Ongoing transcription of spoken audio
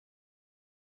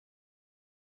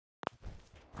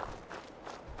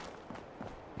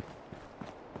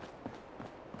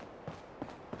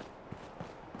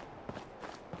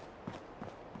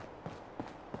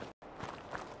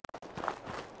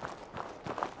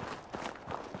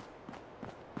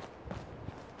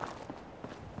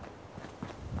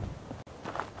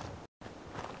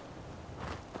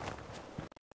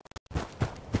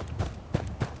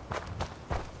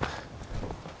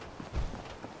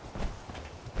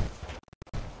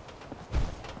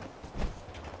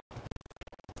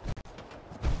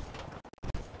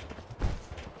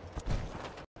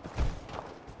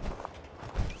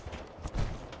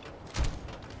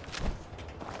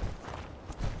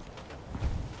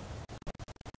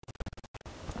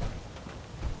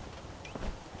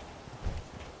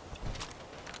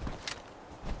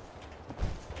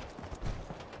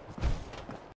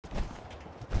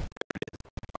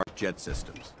jet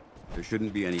systems. There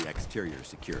shouldn't be any exterior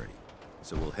security,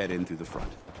 so we'll head in through the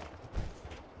front.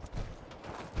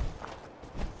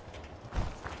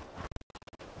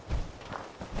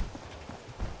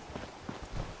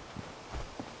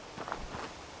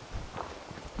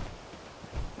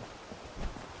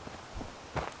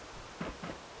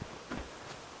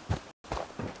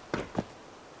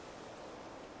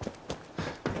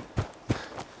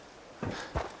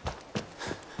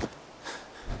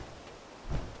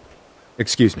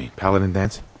 Excuse me, Paladin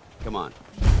Dance? Come on,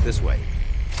 this way.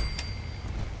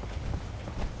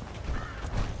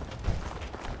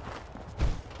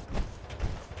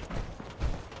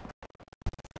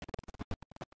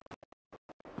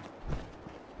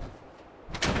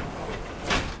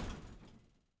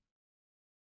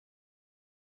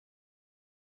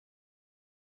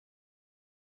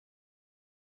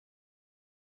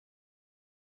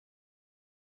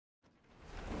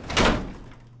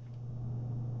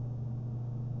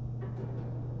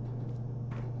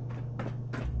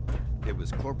 It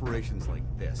was corporations like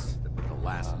this that put the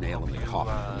last nail in the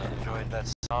coffin. Enjoyed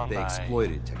that song. They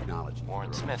exploited technology.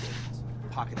 Warren Smith.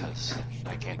 Pocketing Because cash,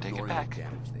 I can't take it ignoring back. the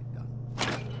damage they've done.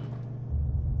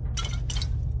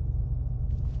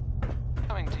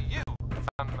 Coming to you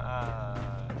from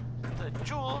the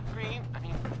Jewel Green.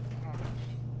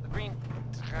 The green.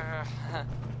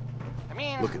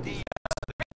 Look at these.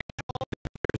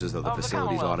 It's as though the of the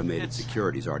facility's Commonwealth. automated It's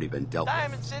security's already been dealt with.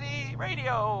 Diamond City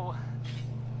Radio.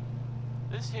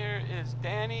 This here is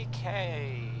Danny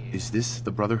Kaye. Is this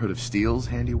the Brotherhood of Steel's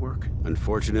handiwork?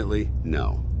 Unfortunately,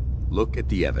 no. Look at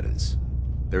the evidence.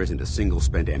 There isn't a single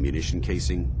spent ammunition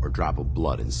casing or drop of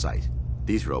blood in sight.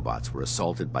 These robots were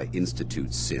assaulted by Institute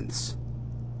synths.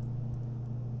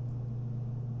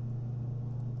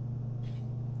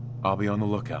 I'll be on the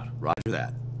lookout. Roger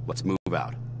that. Let's move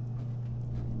out.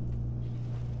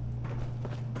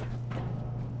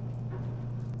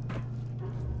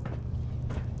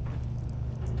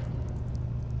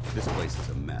 This place is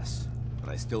a mess, but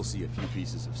I still see a few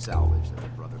pieces of salvage that the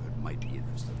Brotherhood might be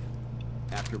interested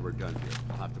in. After we're done here,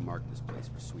 I'll have to mark this place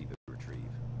for sweep and retrieve.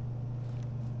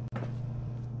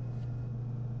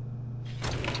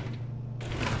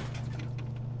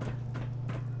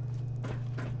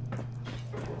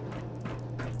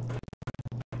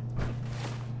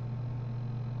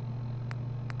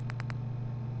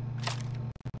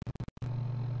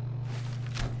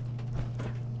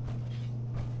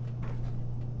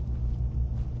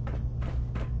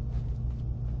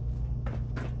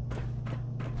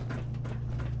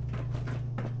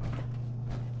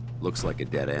 Looks like a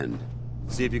dead end.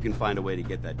 See if you can find a way to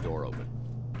get that door open.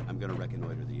 I'm gonna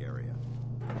reconnoiter the area.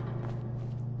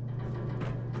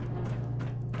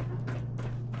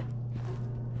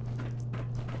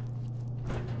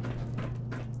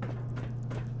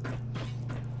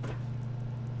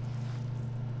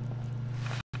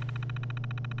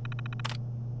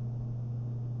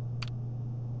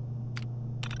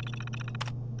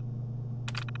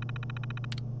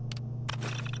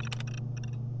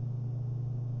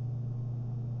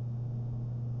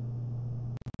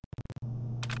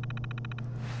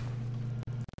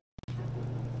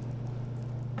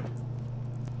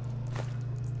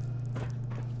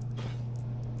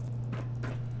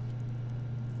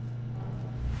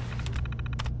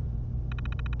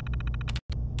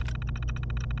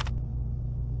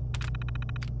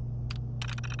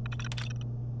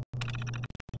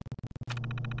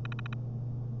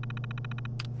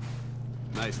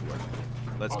 Nice work.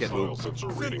 Let's get moving. Sensor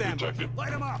reading detected. Light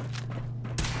them up!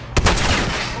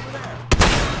 Over there!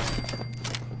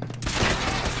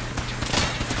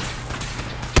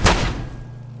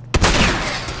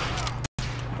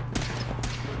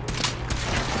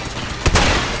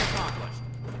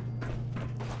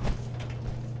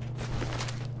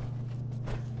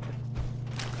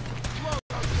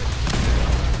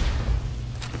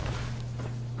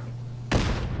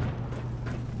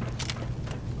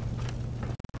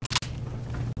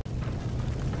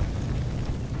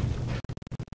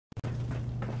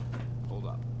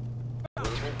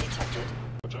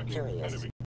 Attacking enemy.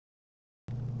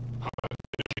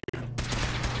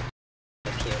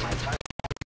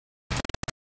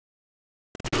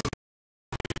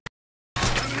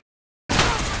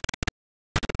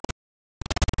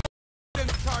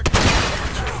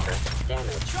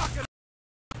 Damage.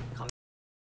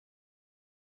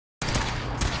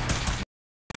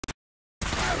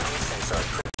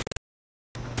 Sensor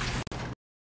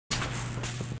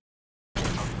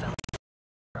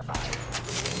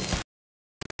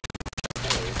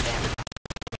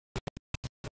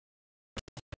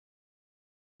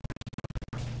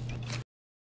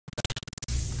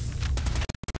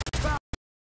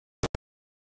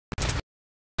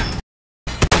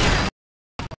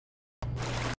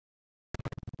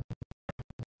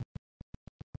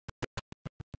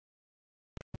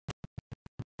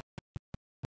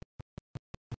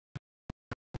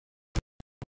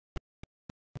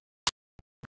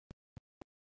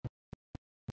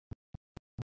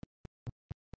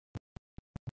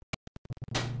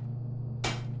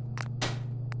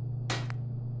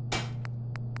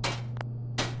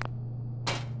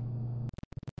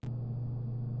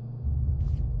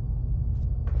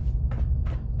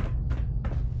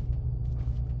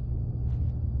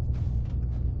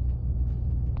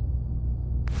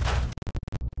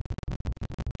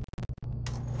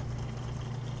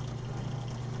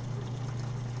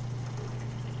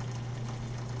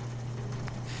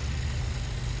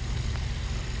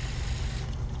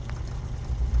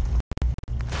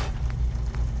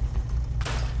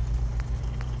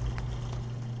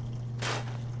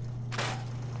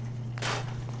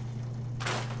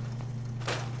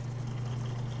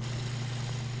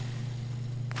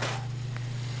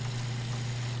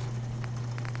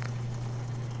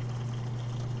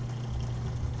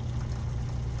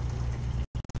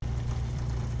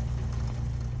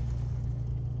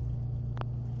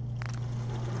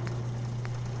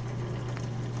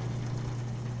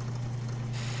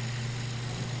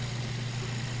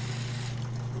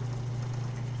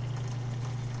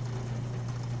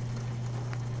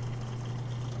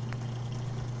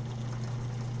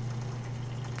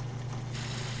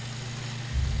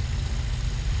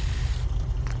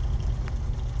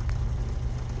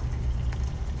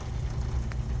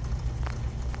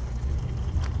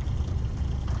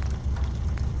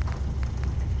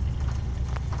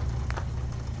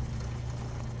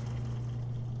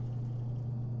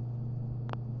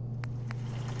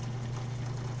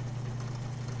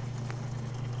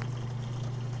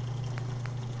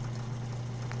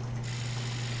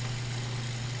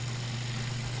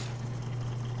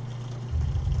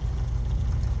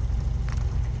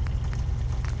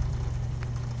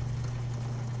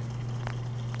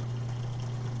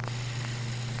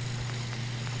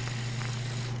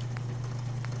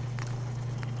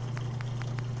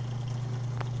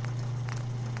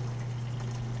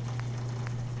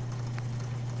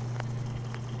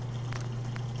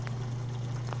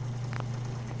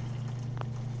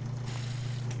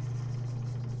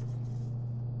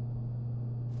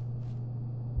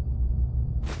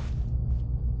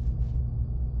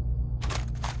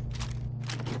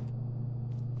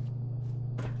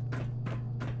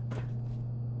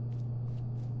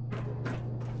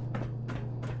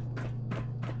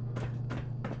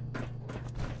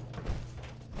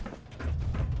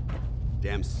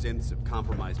Damn synths have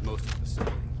compromised most of the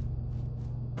facility.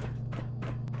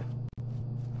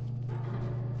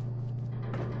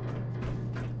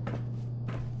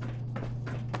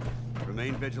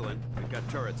 Remain vigilant. We've got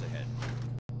turrets ahead.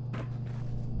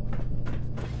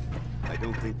 I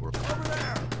don't think we're... Over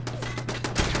there!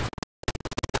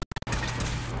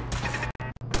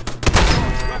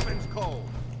 Weapons cold.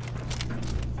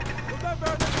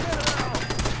 Remember the citadel!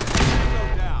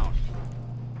 Go down.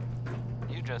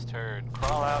 You just heard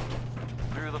crawl out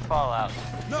through the fallout.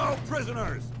 No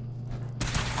prisoners!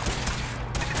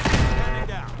 Standing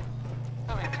down.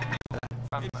 Coming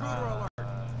from Intruder alert.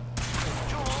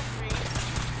 Jewel Green.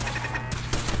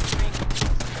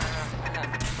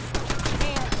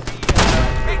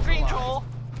 Green Jewel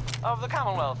of the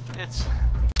Commonwealth. It's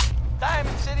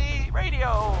Diamond City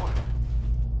Radio.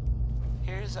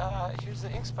 Here's the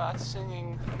Ink Spots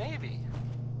singing Maybe.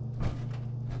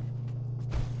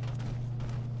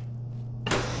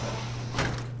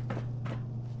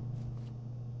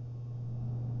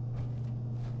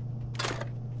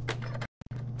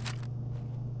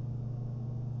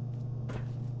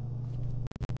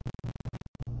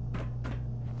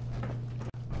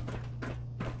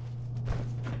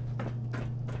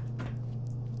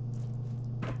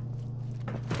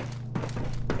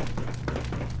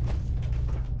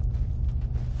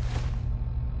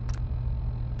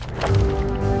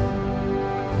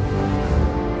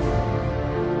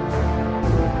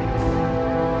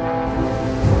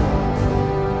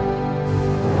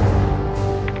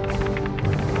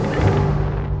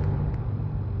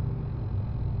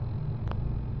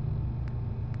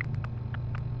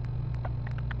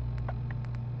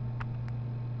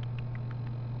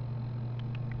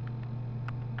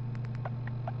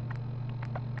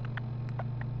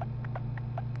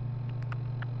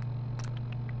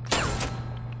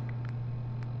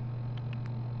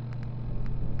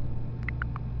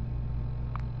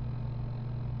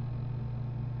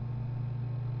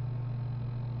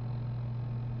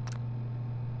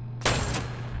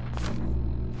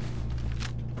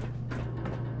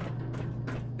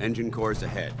 Engine cores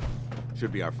ahead.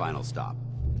 Should be our final stop.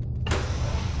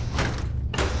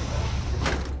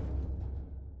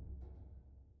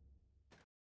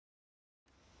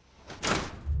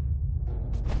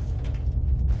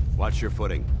 Watch your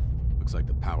footing. Looks like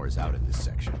the power's out in this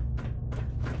section.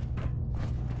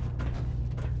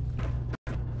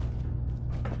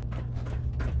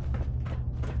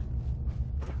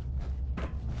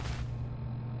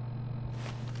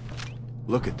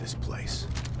 Look at this place.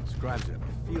 Scribes would have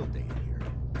a field day in here.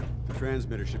 The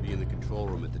transmitter should be in the control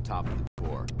room at the top of the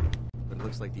core, but it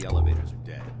looks like the elevators are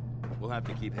dead. We'll have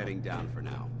to keep heading down for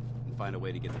now, and find a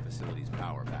way to get the facility's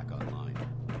power back online.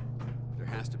 There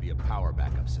has to be a power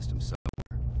backup system somewhere.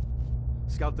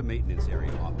 Scout the maintenance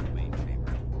area off of the main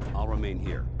chamber. I'll remain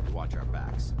here to watch our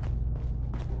backs.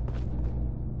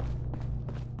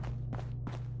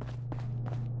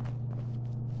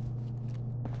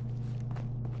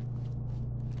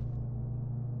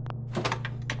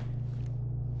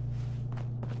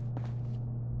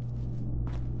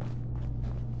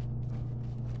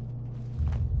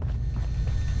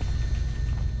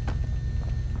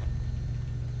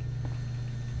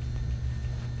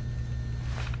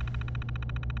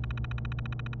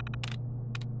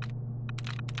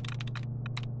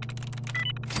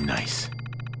 Nice.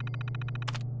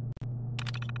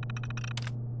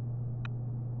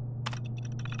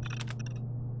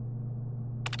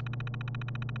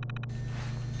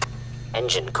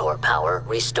 Engine core power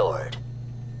restored.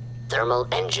 Thermal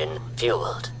engine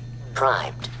fueled,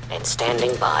 primed, and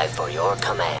standing by for your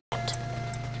command.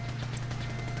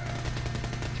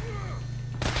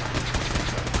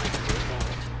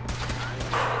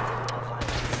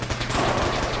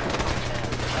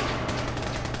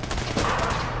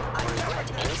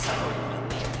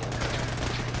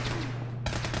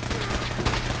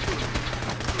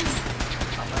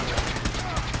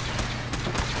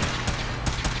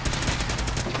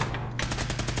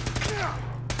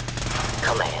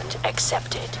 Command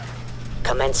accepted.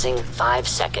 Commencing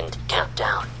 5-second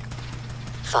countdown.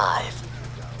 5,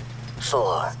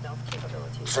 4,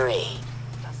 3,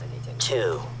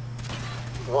 2,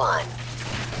 1.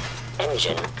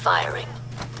 Engine firing.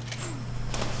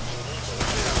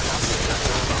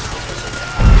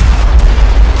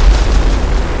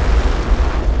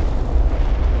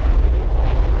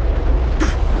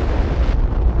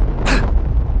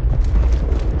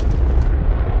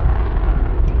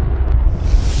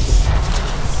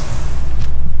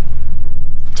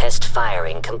 Test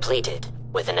firing completed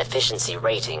with an efficiency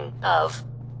rating of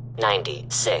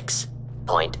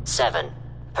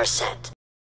 96.7%.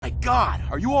 My God,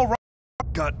 are you all right?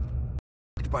 Got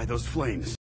by those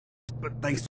flames. But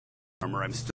thanks to armor,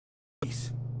 I'm still in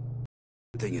peace.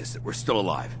 The thing is that we're still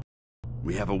alive.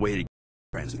 We have a way to get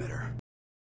the transmitter.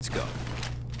 Let's go.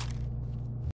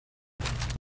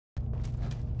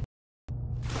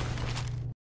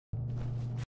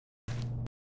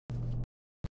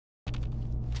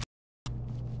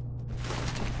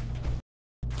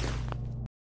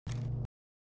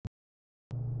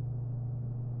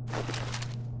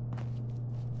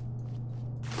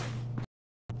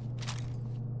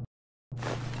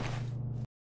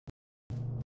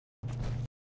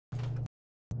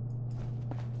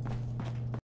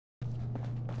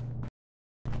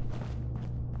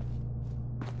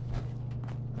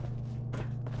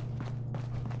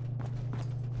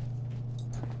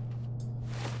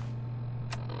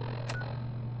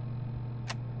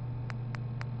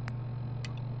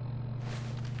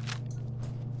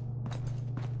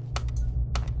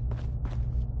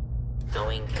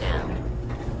 Going down.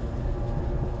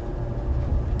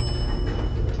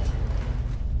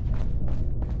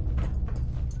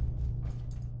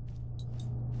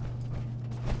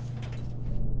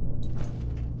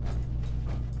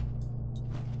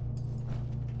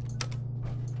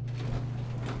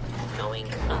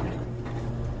 Going up.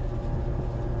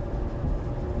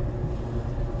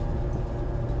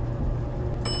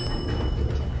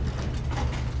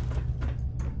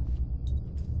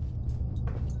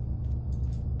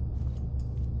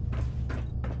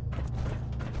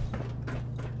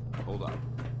 Hold on.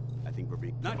 I think we're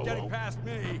being... Not Hello? getting past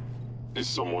me! Is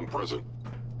someone present?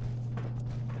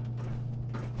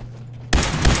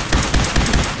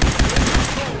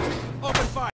 Open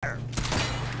fire!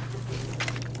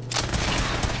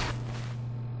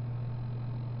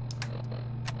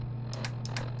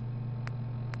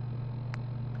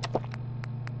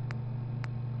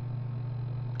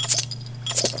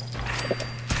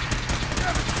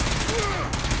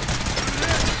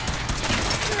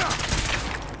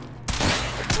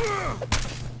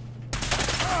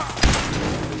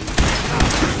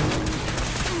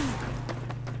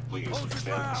 Please Hold your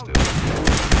stand ground. still.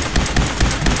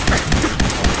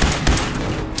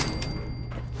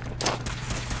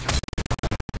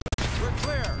 We're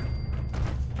clear!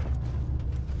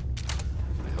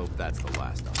 I hope that's the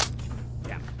last of them.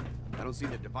 Yeah, I don't see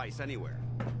the device anywhere.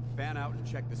 Fan out and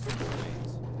check the signal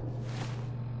lanes.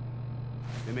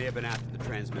 They may have been after the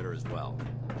transmitter as well.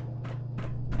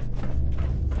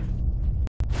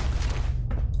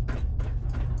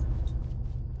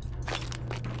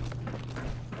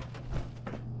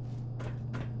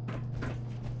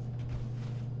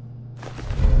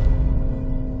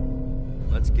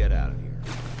 Let's get out of here.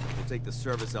 We'll take the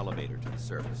service elevator to the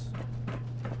surface.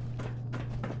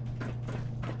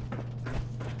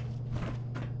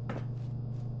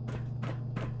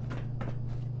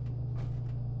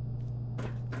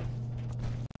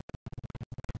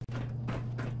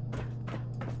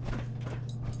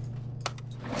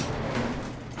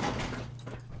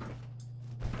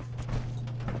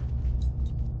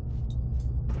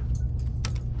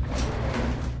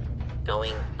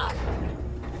 Going up.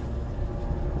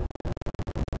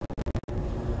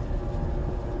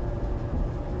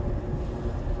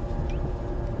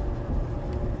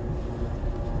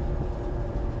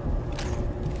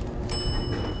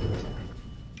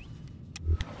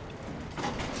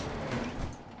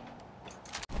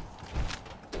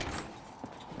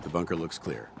 The bunker looks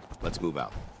clear. Let's move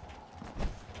out.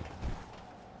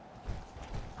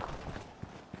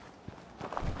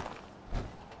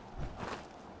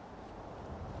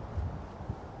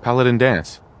 Paladin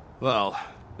dance. Well,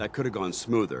 that could have gone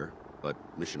smoother, but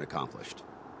mission accomplished.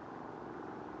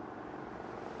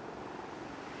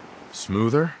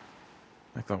 Smoother?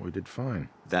 I thought we did fine.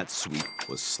 That sweep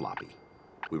was sloppy.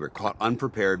 We were caught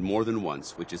unprepared more than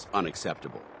once, which is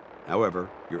unacceptable. However,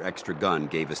 your extra gun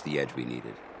gave us the edge we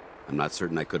needed. I'm not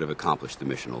certain I could have accomplished the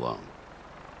mission alone.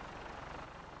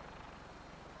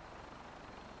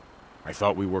 I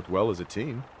thought we worked well as a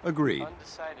team. Agreed.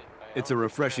 Undecided. It's a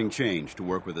refreshing change to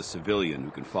work with a civilian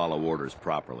who can follow orders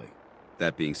properly.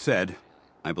 That being said,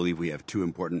 I believe we have two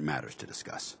important matters to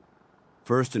discuss.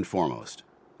 First and foremost,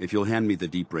 if you'll hand me the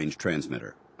deep-range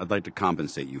transmitter, I'd like to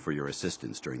compensate you for your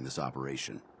assistance during this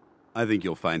operation. I think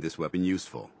you'll find this weapon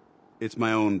useful. It's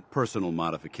my own personal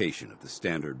modification of the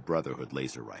standard Brotherhood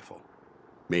laser rifle.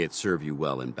 May it serve you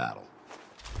well in battle.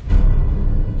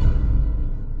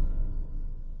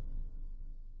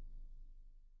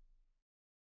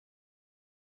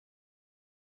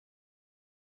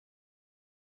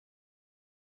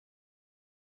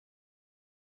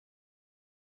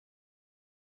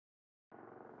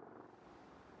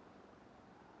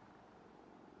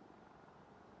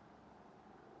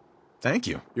 Thank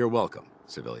you. You're welcome,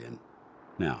 civilian.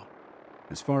 Now,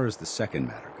 as far as the second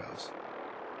matter goes,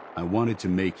 I wanted to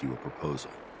make you a proposal.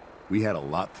 We had a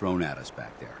lot thrown at us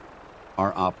back there.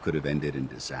 Our op could have ended in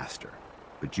disaster,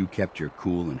 but you kept your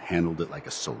cool and handled it like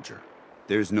a soldier.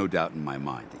 There's no doubt in my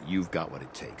mind that you've got what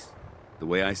it takes. The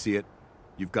way I see it,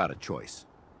 you've got a choice.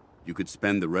 You could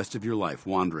spend the rest of your life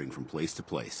wandering from place to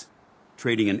place,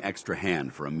 trading an extra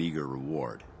hand for a meager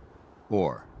reward.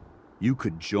 Or, you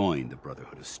could join the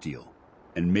Brotherhood of Steel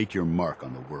and make your mark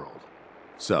on the world.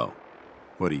 So,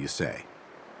 what do you say?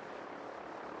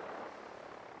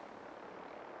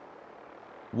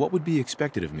 What would be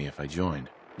expected of me if I joined?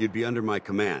 You'd be under my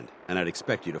command, and I'd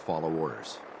expect you to follow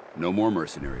orders. No more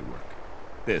mercenary work.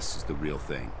 This is the real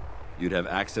thing. You'd have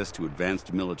access to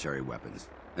advanced military weapons,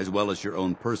 as well as your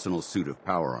own personal suit of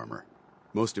power armor.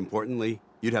 Most importantly,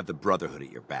 you'd have the Brotherhood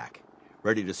at your back,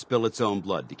 ready to spill its own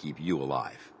blood to keep you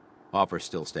alive. Offer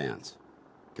still stands.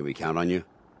 Can we count on you?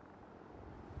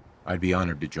 I'd be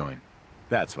honored to join.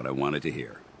 That's what I wanted to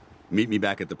hear. Meet me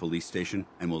back at the police station,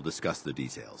 and we'll discuss the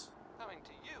details. Coming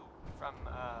to you from,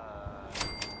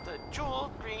 the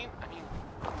jewel green, the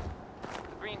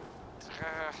green,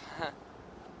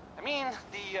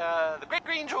 the great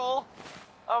green jewel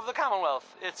of the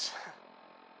Commonwealth. It's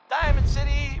Diamond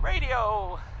City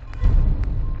Radio.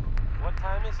 What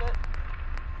time is it?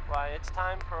 Why, it's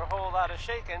time for a whole lot of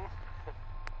shaking.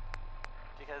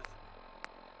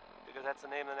 because that's the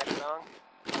name of the next song.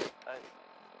 I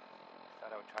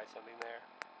thought I would try something there.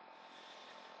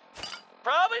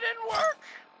 Probably didn't work.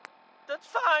 That's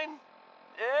fine.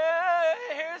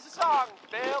 Here's the song.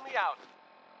 Bail me out.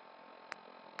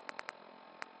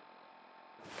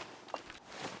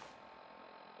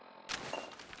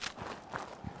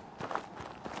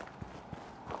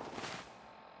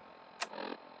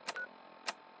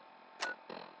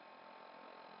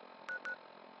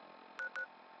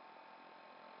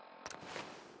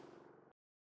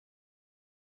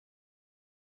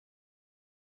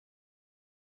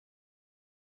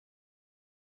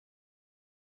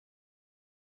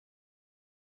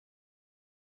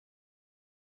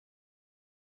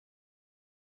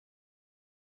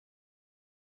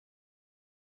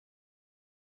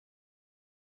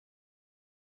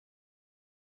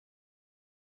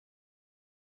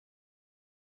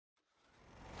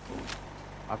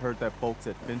 I've heard that folks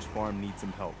at Finch Farm need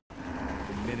some help.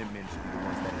 The Minutemen should be the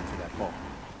ones that answer that call.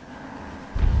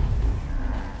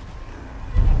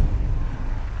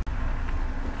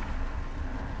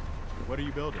 What are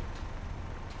you building?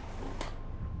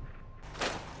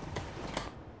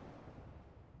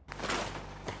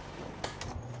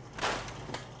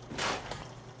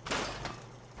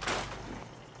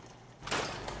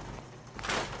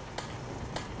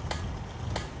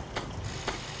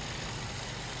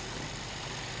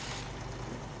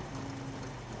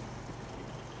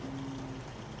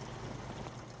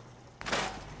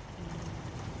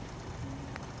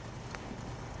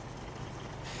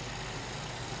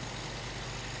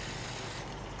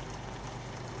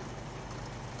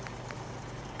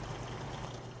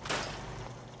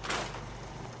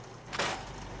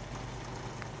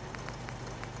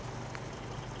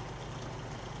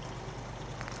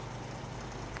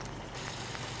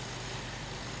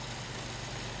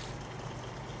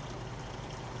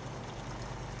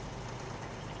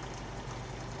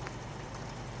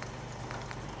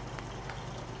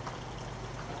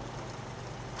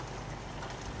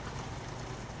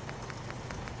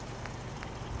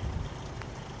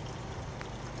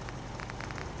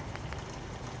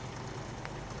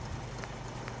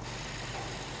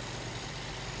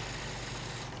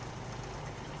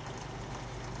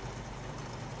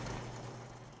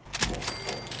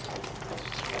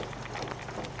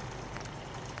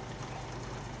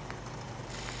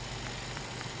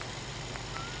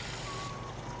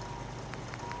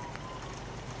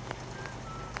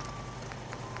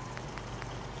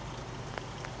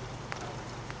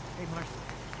 Hey, Marcy.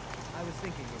 I was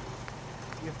thinking,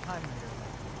 if you have time later,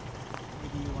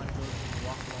 maybe you want to go and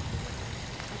walk along the way.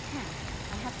 I can't.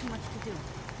 I have too much to do.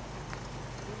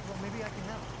 Well, maybe I can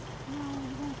help. No,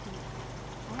 you won't do it.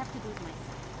 I have to do it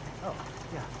myself. Oh,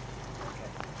 yeah. Okay.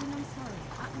 Jim, I'm sorry.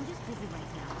 I'm just busy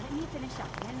right now. Let me finish up,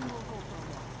 and then we'll go for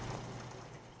a walk.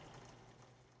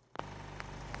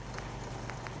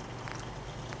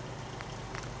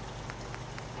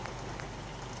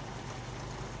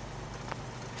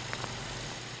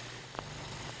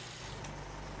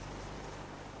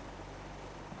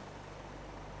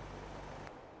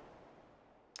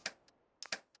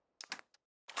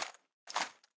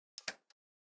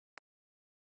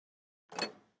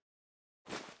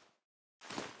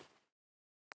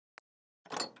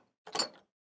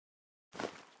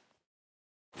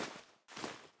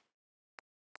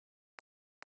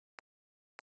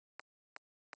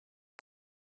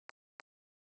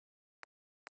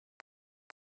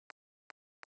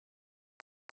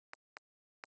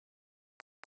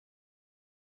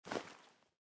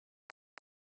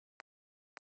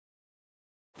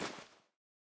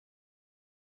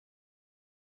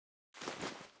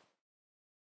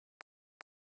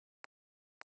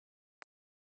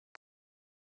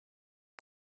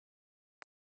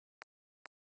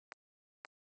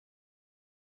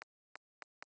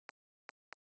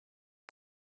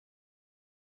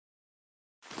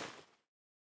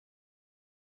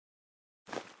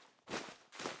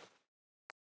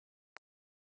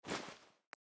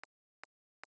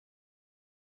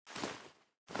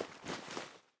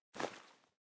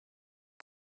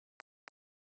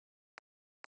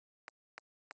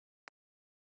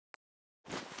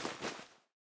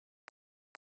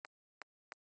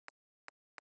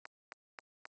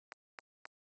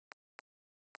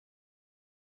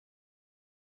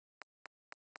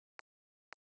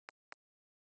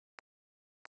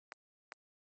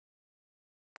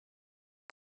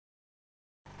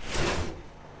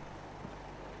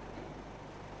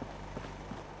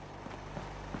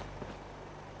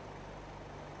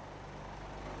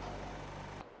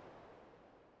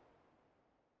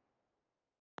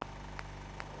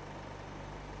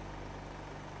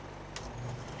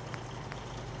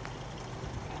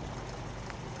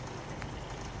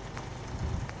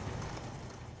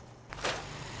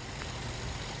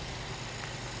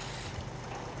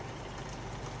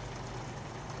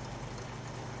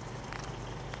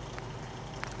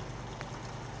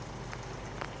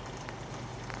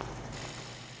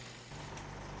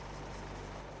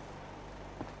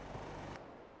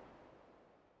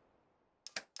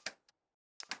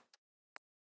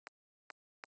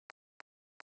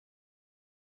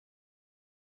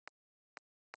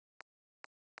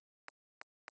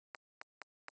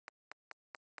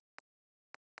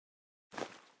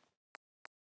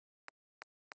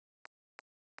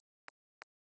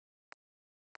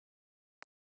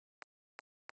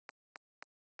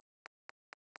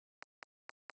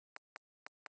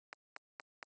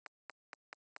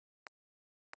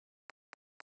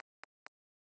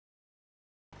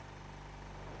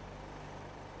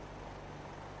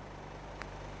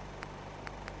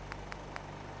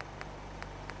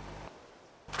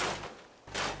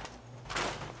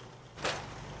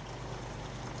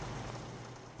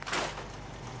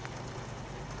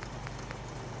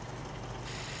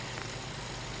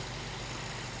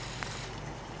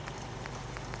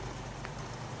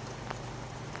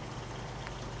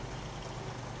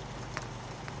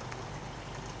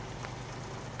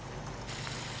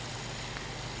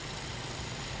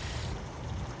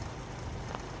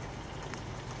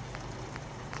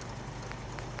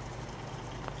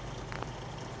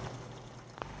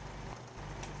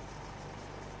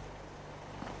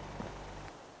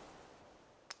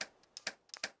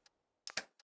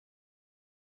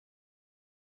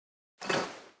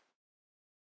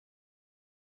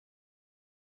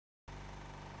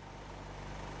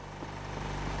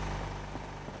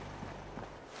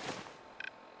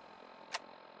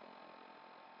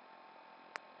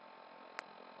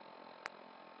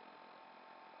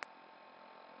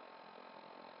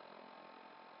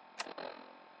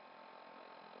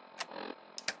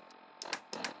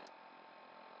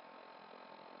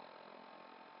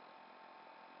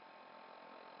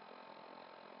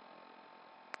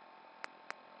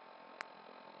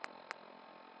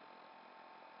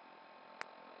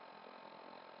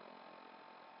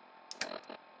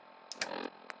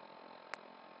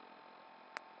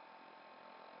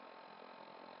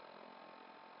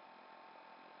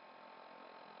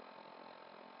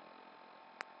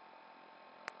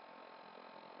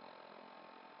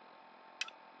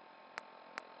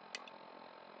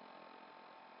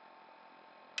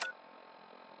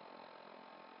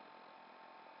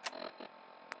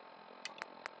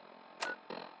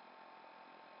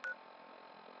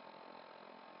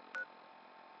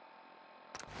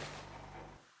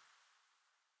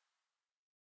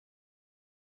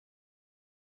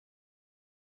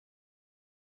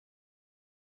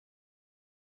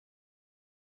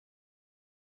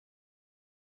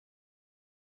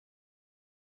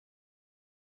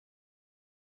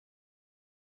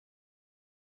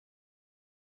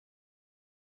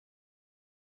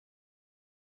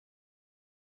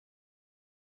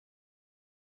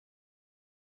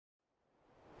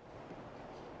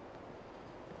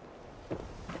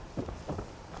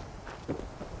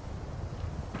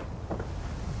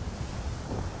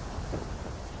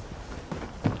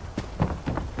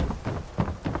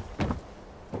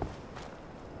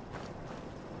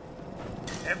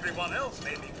 Everyone else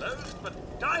may be closed,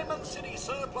 but Diamond City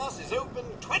Surplus is open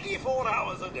 24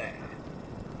 hours a day.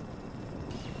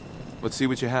 Let's see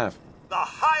what you have. The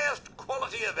highest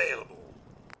quality available.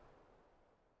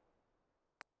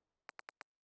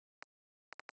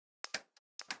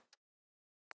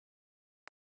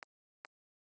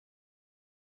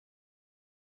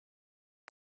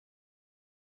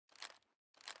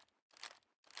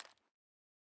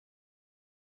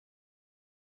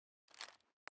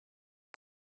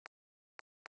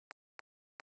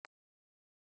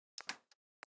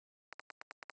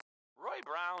 Roy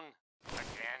Brown,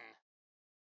 again.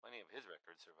 Plenty of his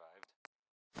records survived.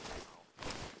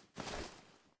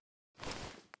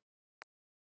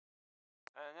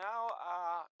 And now,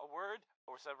 a word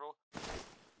or several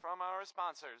from our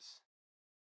sponsors.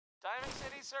 Diamond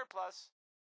City Surplus,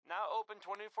 now open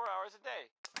 24 hours a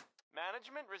day.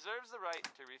 Management reserves the right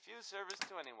to refuse service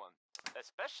to anyone,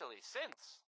 especially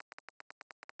since...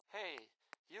 Hey,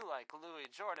 you like Louis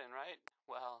Jordan, right?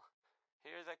 Well,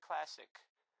 here's a classic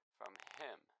from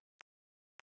him.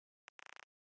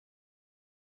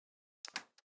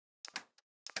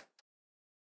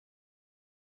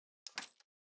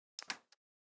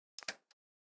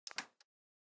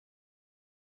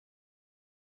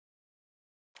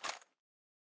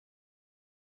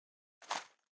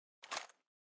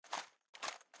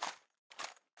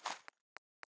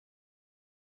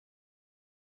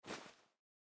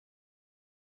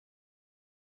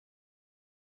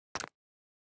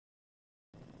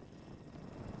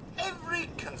 Every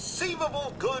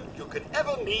conceivable good you could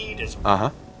ever need is...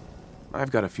 Uh-huh.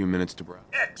 I've got a few minutes to browse.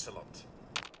 Excellent.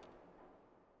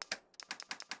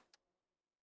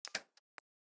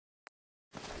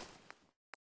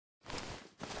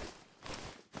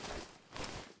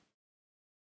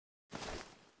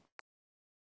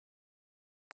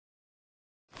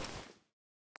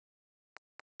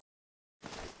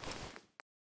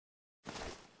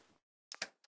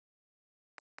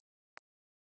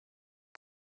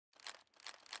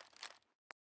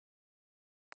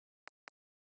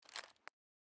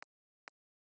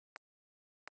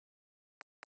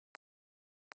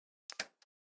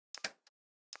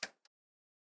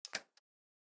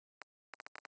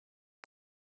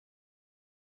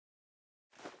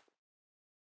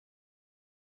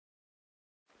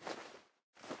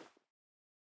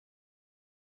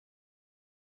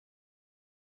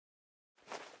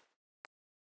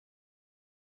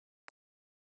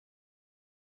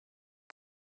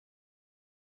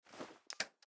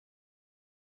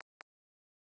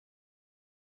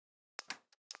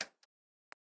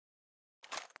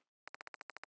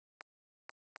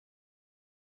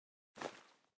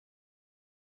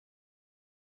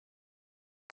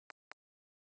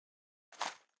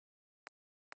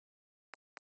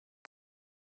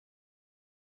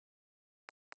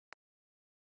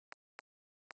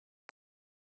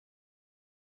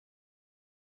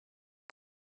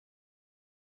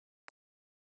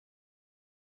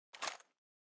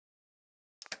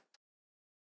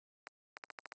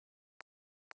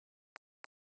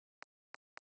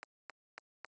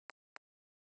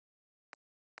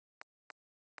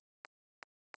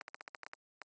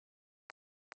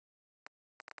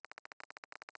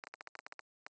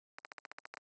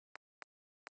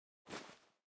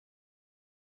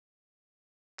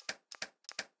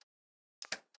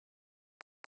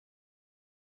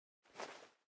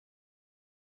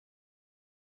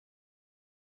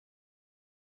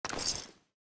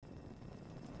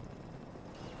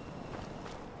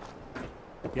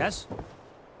 Yes?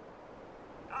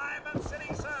 Diamond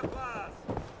City Surplus,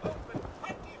 open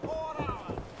 24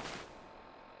 hours.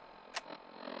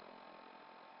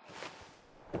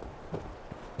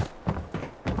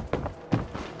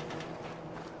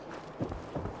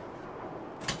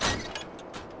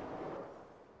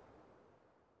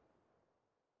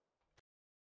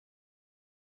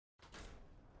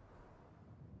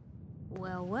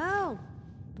 Well, well.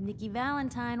 Nikki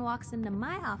Valentine walks into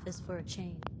my office for a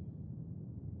change.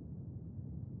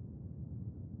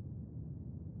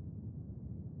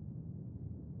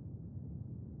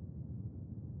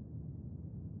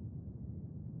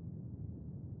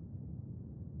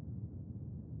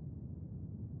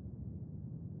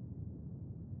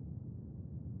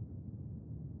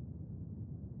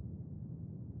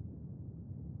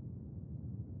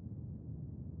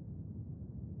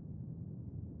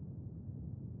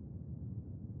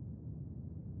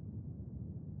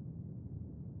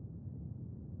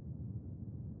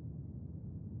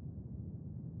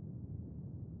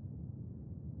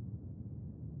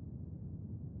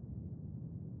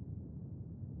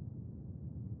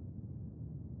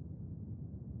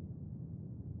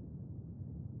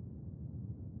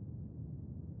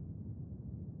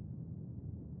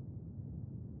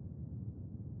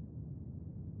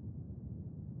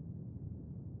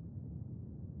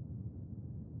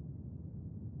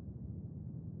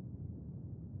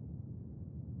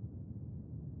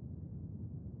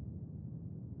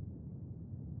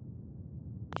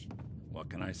 What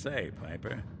can I say,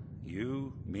 Piper?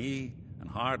 You, me, and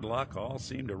hard luck all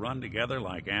seem to run together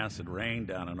like acid rain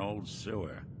down an old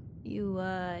sewer. You,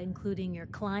 including your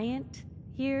client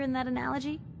here in that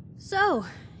analogy? So,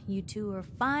 you two are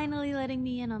finally letting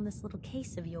me in on this little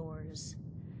case of yours.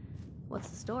 What's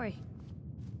the story?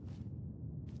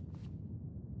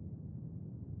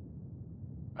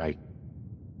 I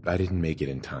didn't make it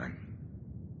in time.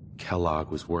 Kellogg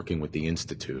was working with the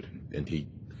Institute, and he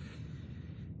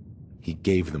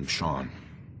gave them Sean.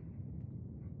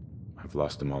 I've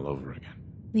lost him all over again.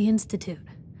 The Institute.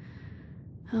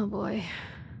 Oh boy.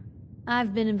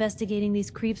 I've been investigating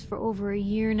these creeps for over a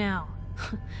year now.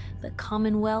 The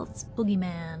Commonwealth's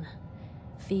boogeyman.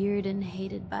 Feared and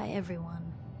hated by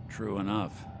everyone. True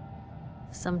enough.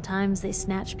 Sometimes they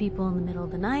snatch people in the middle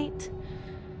of the night,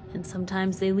 and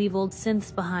sometimes they leave old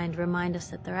synths behind to remind us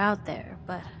that they're out there,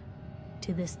 but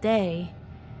to this day,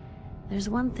 there's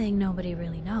one thing nobody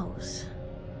really knows.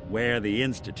 Where the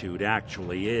Institute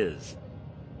actually is.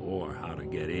 Or how to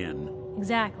get in.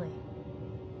 Exactly.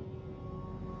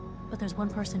 But there's one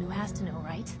person who has to know,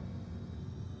 right?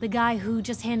 The guy who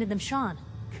just handed them Sean.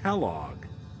 Kellogg.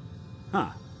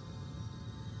 Huh.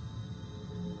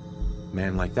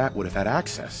 Man like that would have had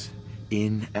access.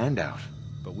 In and out.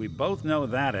 But we both know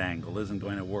that angle isn't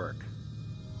going to work.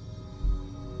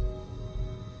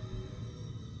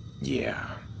 Yeah.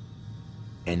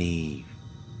 Any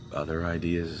other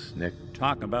ideas, Nick?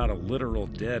 Talk about a literal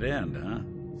dead end, huh?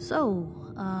 So,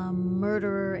 a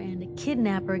murderer and a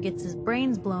kidnapper gets his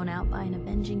brains blown out by an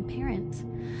avenging parent.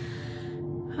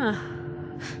 Huh.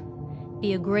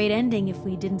 Be a great ending if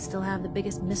we didn't still have the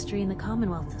biggest mystery in the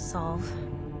Commonwealth to solve.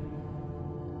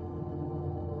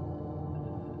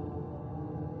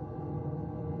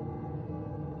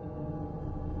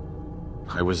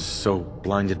 I was so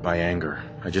blinded by anger.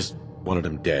 I just wanted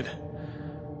him dead.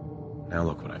 Now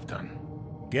look what I've done.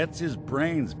 Gets his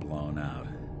brains blown out.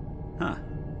 Huh.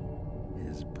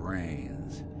 His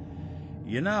brains.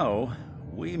 You know,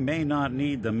 we may not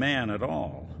need the man at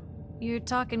all. You're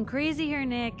talking crazy here,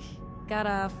 Nick. Got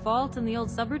a fault in the old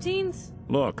subroutines?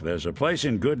 Look, there's a place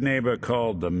in Goodneighbor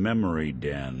called the Memory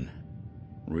Den.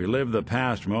 Relive the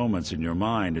past moments in your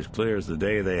mind as clear as the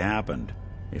day they happened.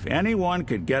 If anyone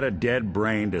could get a dead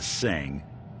brain to sing,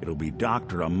 it'll be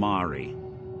Dr. Amari,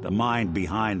 the mind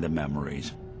behind the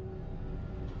memories.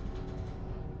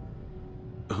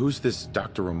 Who's this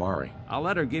Dr. Amari? I'll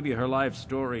let her give you her life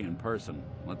story in person.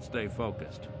 Let's stay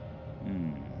focused.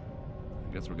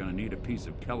 I guess we're gonna need a piece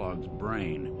of Kellogg's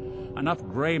brain. Enough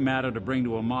gray matter to bring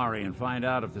to Amari and find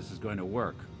out if this is going to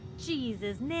work.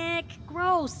 Jesus, Nick.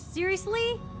 Gross.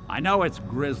 Seriously? I know it's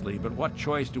grisly, but what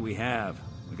choice do we have?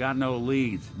 We got no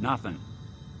leads, nothing.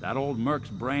 That old Merc's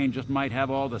brain just might have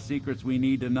all the secrets we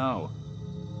need to know.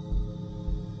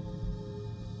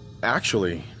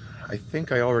 Actually, I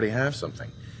think I already have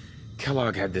something.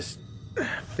 Kellogg had this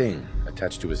thing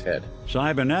attached to his head.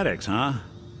 Cybernetics, huh?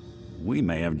 We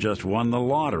may have just won the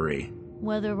lottery.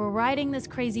 Whether we're riding this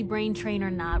crazy brain train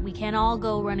or not, we can't all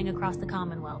go running across the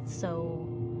Commonwealth, so...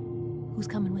 who's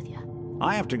coming with you?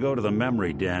 I have to go to the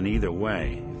Memory Den either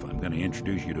way, if I'm going to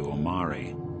introduce you to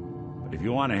Amari. But if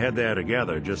you want to head there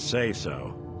together, just say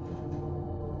so.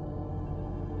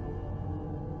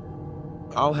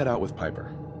 I'll head out with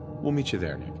Piper. We'll meet you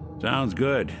there, Nick. Sounds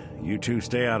good. You two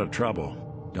stay out of trouble.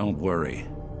 Don't worry.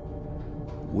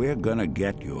 We're gonna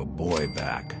get your boy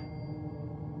back.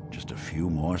 Just a few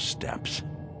more steps.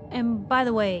 And by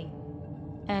the way,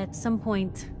 at some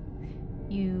point,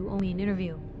 you owe me an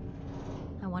interview.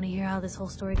 I want to hear how this whole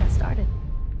story got started.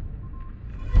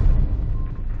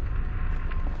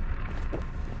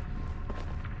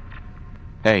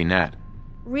 Hey, Nat.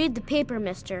 Read the paper,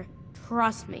 mister.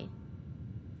 Trust me.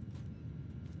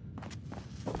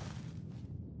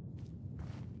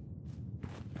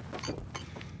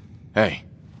 Hey.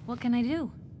 What can I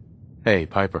do? Hey,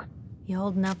 Piper. You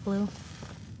holding up, Blue?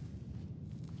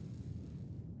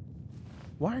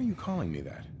 Why are you calling me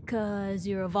that? 'Cause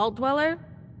you're a vault dweller?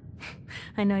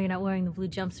 I know you're not wearing the blue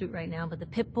jumpsuit right now, but the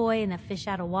Pip-Boy and the fish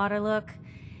out of water look...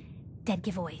 dead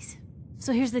giveaways.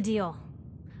 So here's the deal.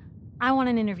 I want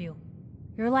an interview.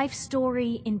 Your life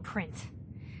story in print.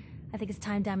 I think it's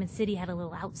time Diamond City had a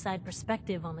little outside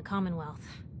perspective on the Commonwealth.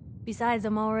 Besides,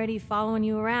 I'm already following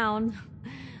you around.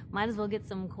 Might as well get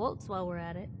some quotes while we're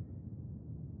at it.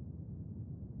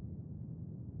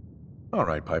 All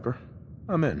right, Piper.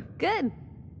 I'm in. Good.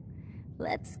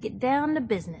 Let's get down to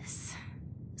business.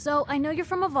 So, I know you're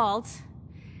from a vault.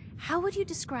 How would you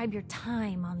describe your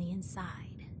time on the inside?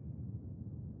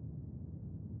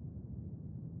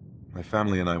 My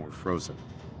family and I were frozen.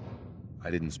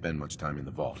 I didn't spend much time in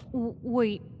the vault.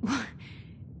 Wait,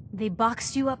 They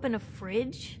boxed you up in a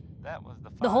fridge? That was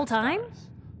The whole time?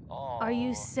 All, Are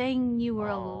you saying you were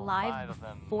all alive 5 of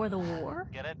them. before the war?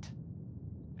 Get it?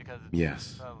 Because it's Yes.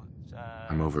 so,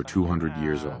 I'm over 200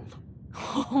 years old.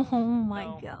 Oh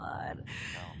my god.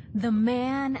 The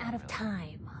man out of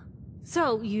time.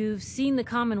 So, you've seen the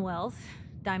Commonwealth,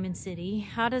 Diamond City.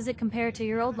 How does it compare to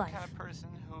your old life? The kind of person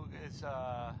who is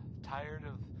tired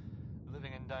of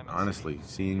living in Diamond Honestly, City.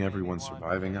 seeing everyone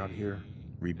surviving out here,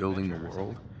 rebuilding the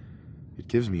world, it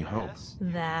gives me hope.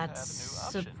 That's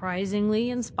surprisingly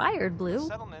inspired, Blue.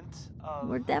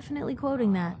 We're definitely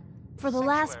quoting that. For the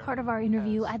last part of our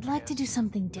interview, I'd like to do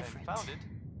something different.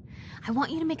 I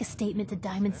want you to make a statement to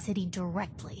Diamond City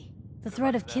directly. The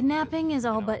threat of kidnapping is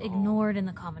all but ignored in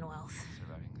the Commonwealth.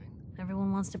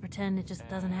 Everyone wants to pretend it just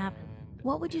doesn't happen.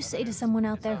 What would you say to someone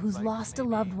out there who's lost a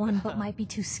loved one but might be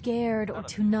too scared or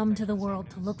too numb to the world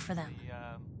to look for them?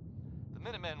 The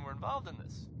Minutemen were involved in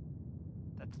this.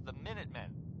 That's the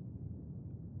Minutemen.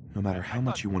 No matter how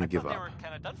much you want to give They up, were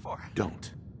kind of done for.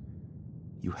 don't.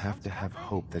 You have to have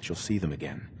hope that you'll see them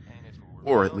again.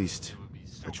 Or at least,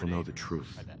 that you'll know the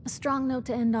truth. A strong note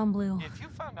to end on, Blue. If you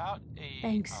found out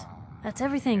Thanks. That's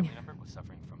everything.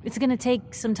 It's gonna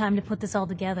take some time to put this all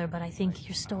together, but I think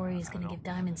your story is gonna give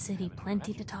Diamond City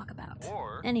plenty to talk about.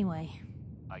 Anyway,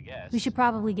 I guess we should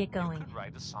probably get going. you could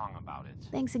write a song about it.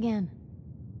 Thanks again.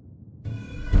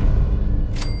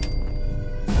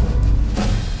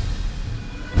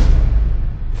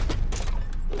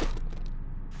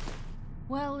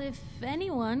 Well, if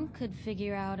anyone could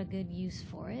figure out a good use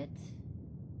for it...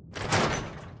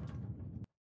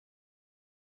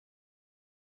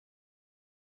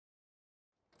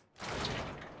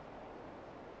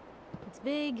 It's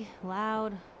big,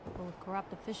 loud, full of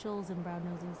corrupt officials and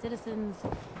brown-nosing citizens,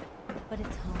 but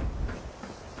it's home.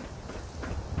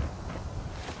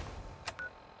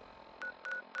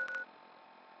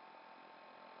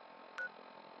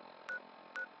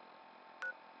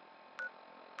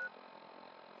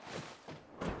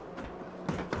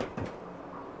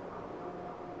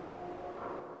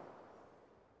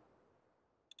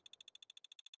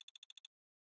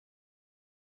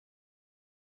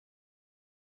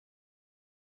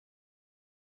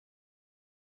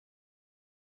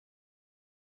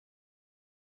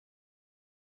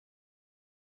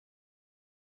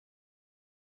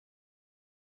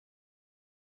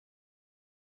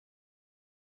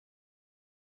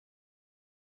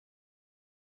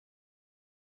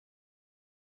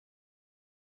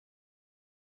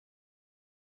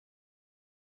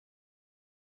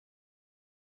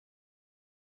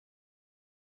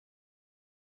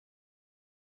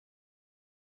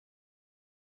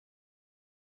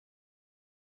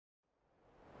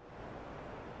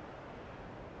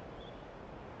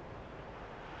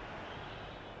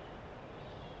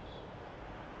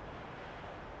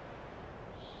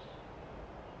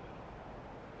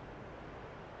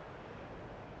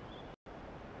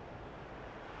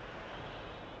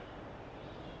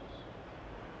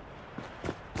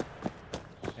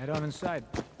 Head on inside.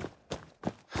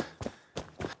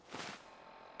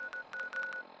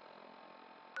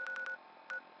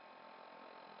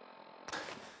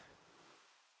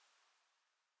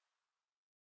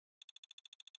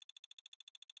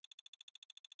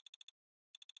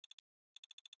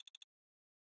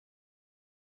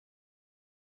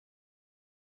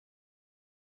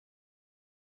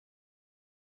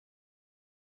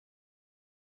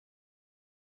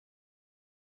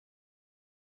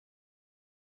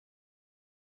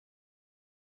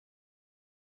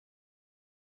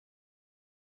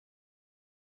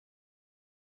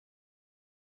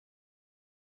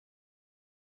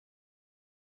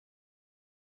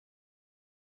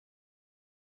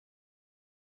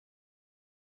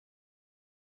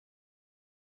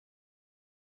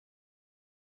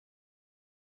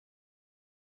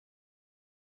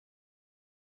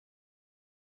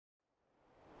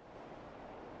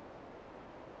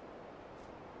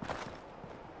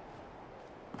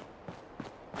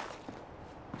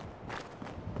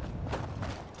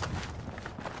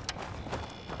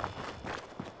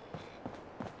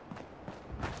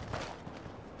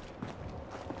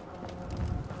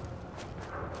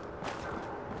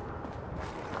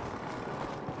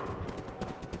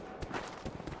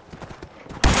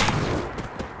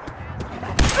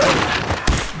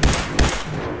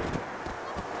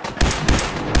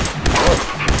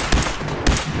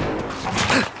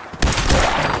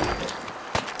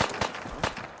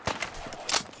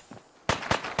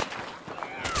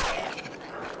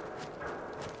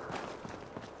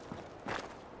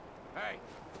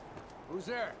 Who's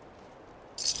there?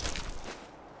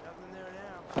 Nothing there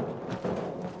now.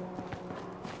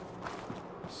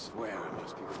 swear it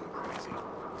makes people go crazy.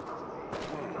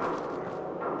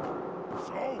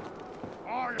 So, I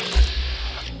am...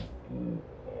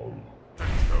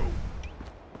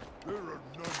 There are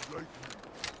none like me.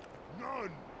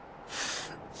 None!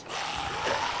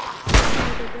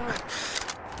 Where'd they go?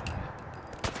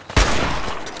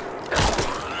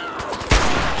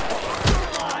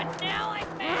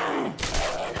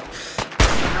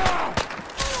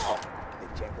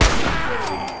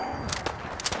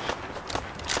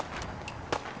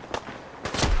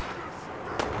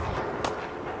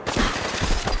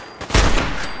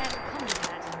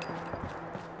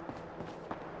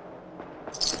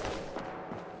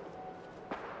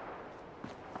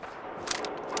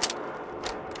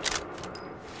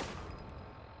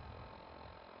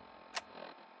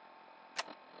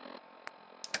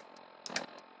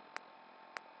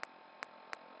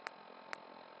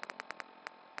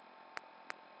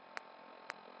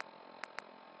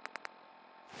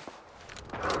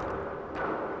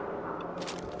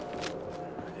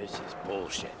 This is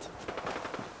bullshit.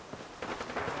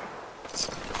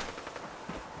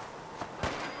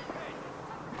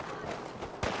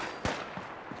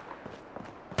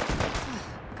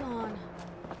 Gone.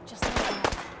 Just like that.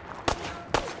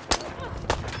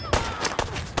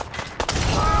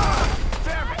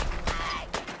 Damn it!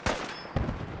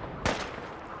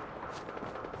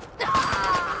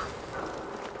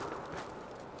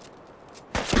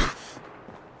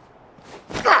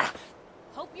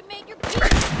 Hope you made your peace.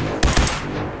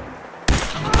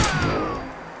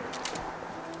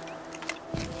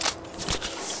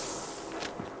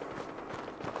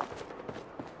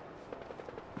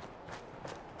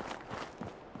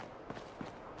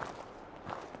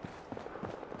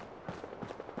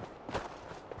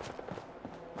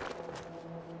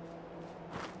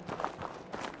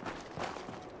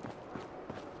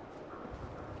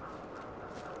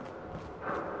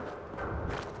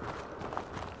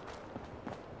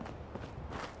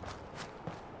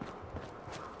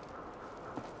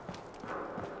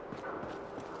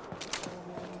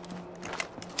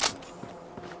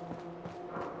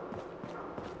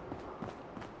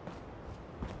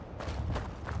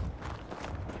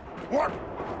 What?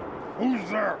 Who's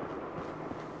there?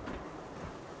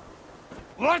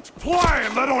 Let's play,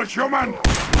 little human!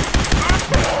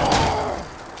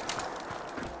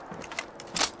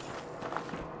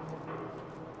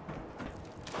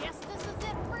 Guess this is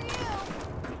it for you.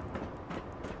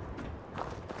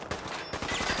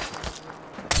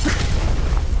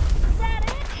 Is that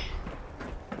it?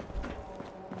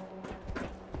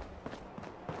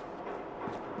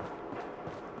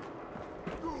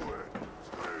 Do it!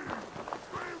 Scream!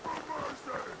 Scream for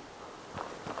mercy!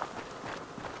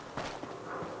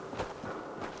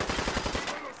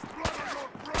 Let us splatter your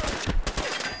brain!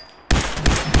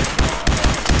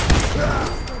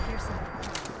 Still hear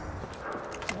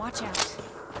something. Watch out.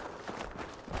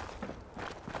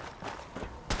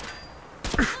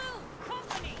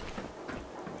 Company.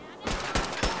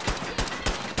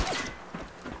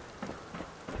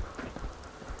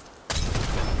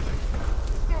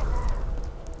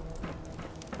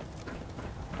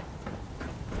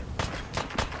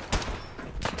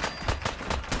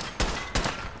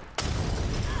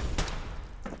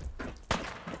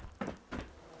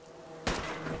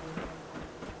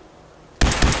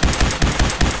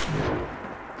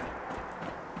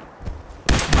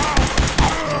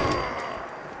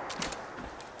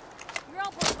 You're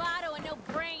all bravado and no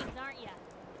brains, aren't you?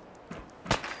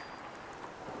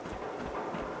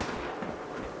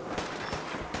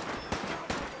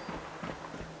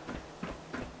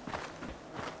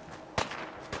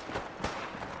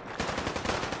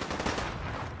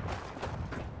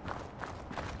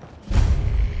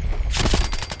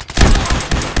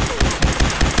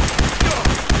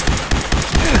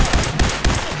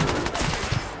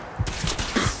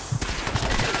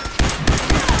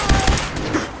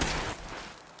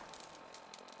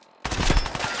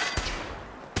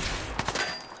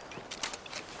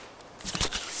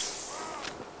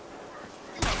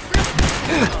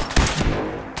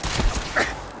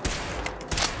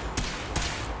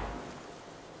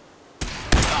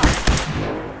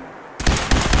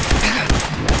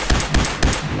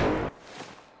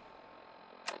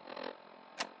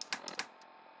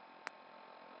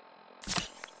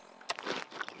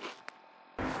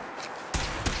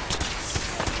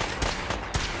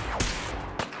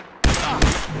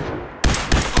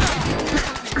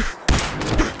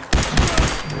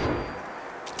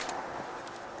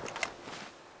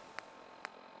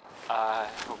 I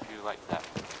hope you liked that.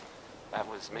 That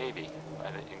was maybe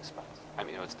by the Ink Spots. I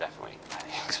mean, it was definitely by the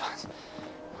Ink Spots.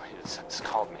 Wait it's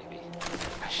called, maybe.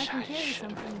 I I can carry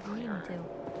should have something been if you need me clearer.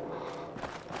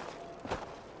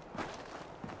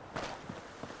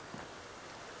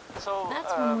 to. So,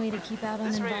 That's one way to keep out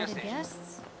this radio uninvited station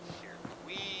guests. here,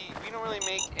 we don't really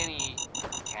make any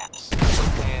caps.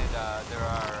 And, there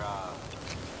are,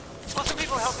 well, some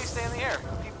people help me stay in the air.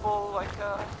 People like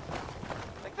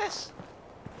this.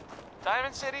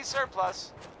 Diamond City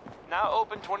Surplus, now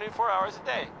open 24 hours a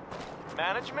day.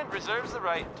 Management reserves the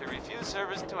right to refuse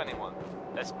service to anyone,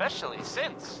 especially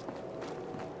since...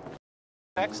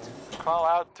 Next, crawl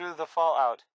out through the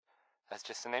fallout. That's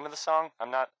just the name of the song. I'm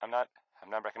not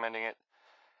recommending it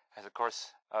as a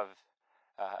course of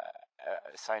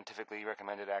scientifically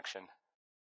recommended action.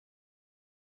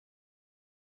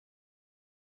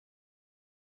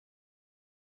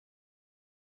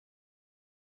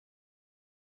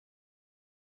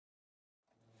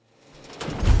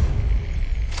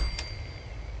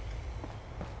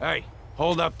 Hey,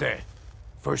 hold up there.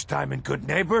 First time in Good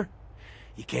Neighbor?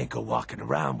 You can't go walking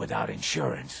around without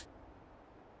insurance.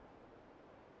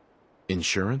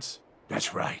 Insurance?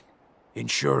 That's right.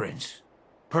 Insurance.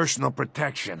 Personal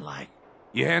protection, like.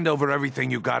 You hand over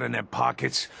everything you got in their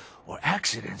pockets, or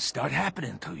accidents start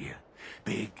happening to you.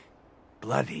 Big,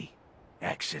 bloody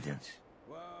accidents.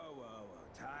 Whoa,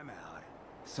 time out.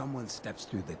 Someone steps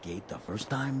through the gate the first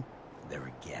time,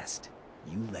 they're a guest.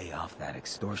 You lay off that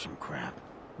extortion crap.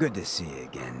 Good to see you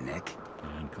again, Nick.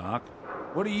 Hancock?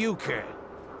 What do you care?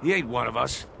 He ain't one of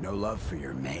us. No love for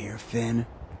your mayor, Finn?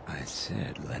 I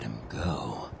said let him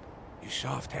go. You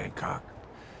soft, Hancock.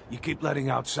 You keep letting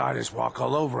outsiders walk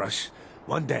all over us.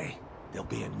 One day, there'll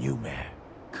be a new mayor.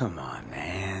 Come on,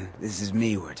 man. This is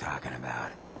me we're talking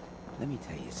about. Let me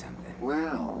tell you something.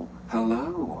 Well,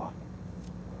 hello.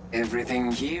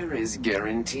 Everything here is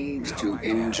guaranteed to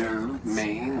injure,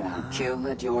 maim, or kill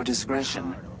at your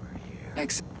discretion.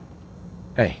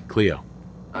 Hey, Cleo.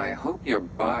 I hope you're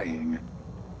buying.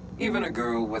 Even a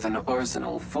girl with an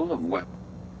arsenal full of weapons.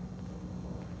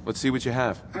 Let's see what you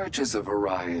have. Purchase a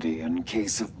variety in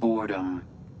case of boredom.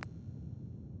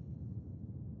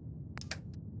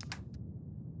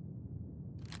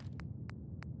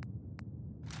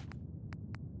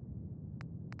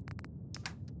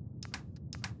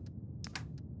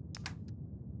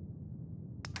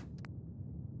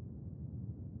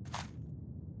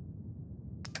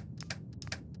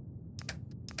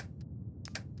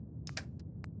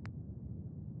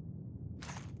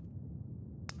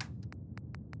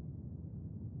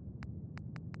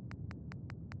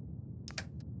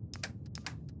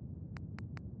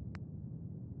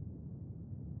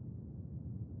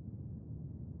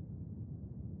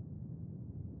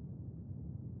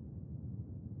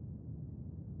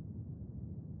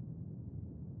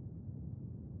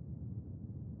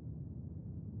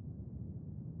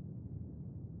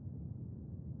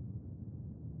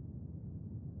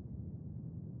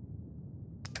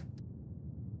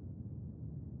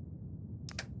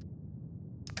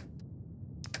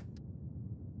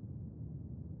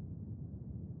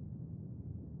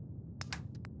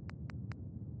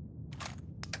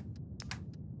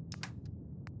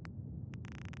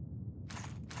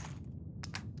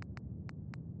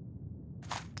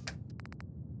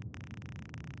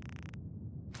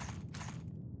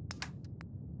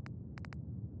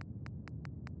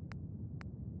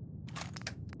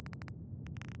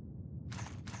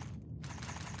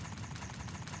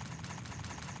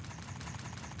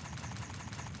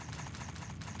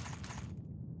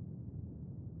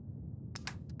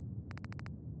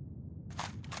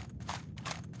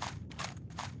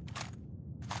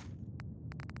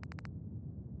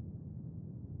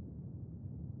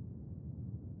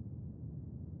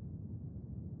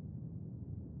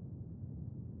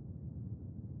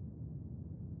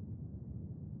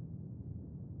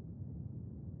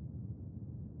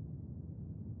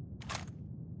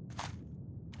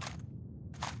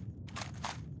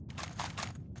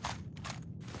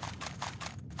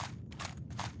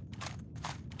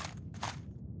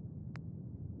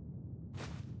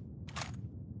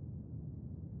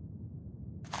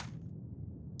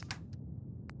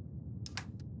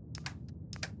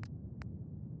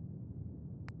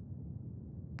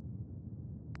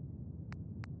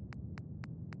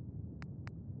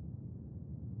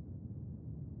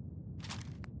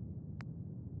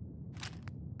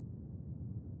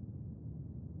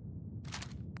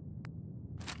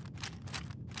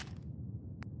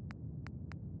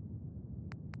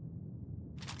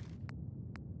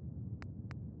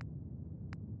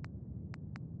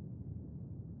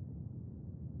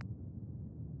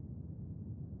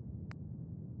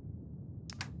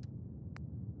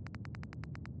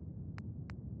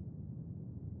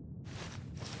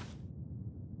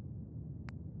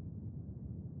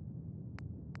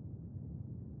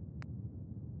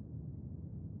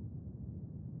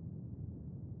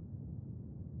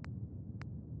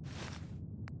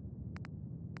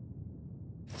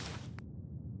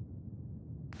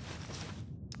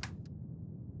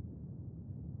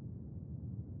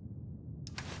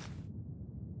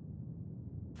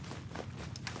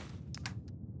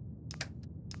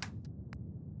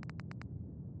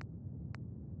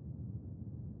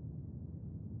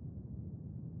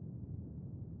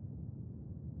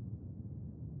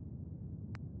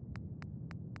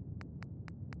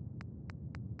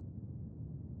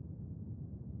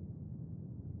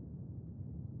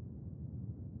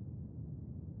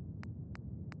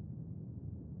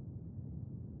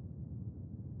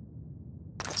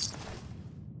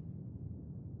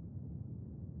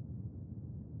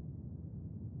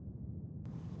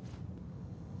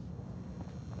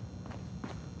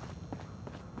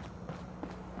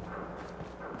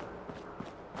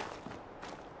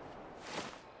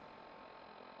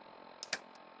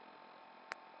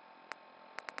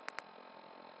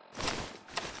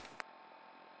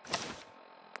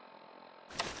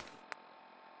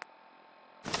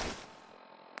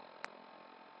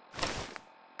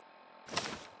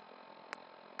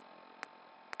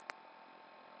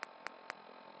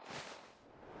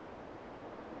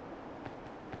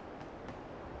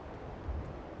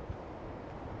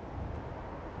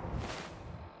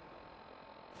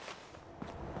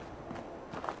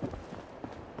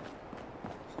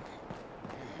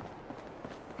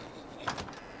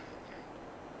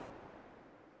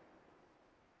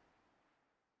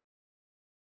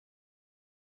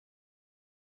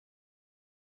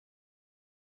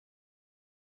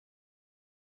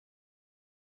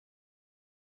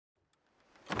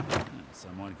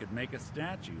 someone could make a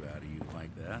statue out of you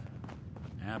like that.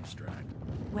 Abstract.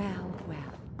 Well,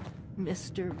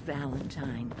 Mr.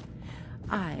 Valentine,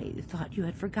 I thought you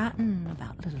had forgotten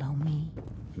about little old me.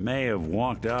 May have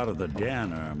walked out of the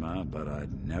den, Irma, but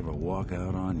I'd never walk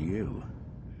out on you.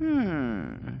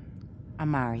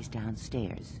 Amari's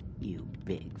downstairs, you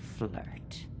big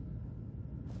flirt.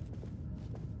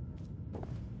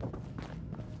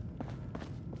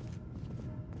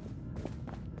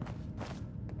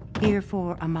 Here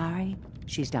for Amari.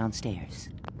 She's downstairs.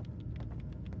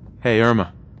 Hey,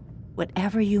 Irma.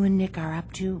 Whatever you and Nick are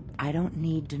up to, I don't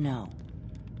need to know.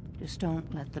 Just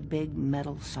don't let the big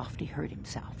metal softy hurt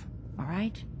himself, all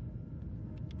right?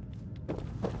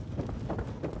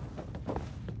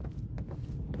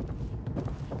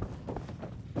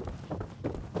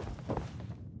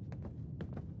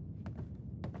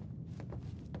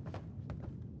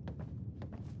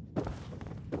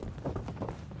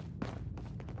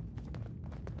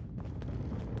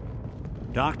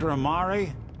 Dr.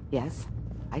 Amari? Yes?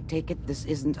 I take it this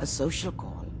isn't a social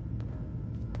call.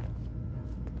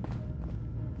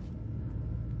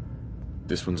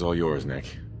 This one's all yours,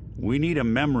 Nick. We need a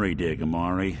memory dig,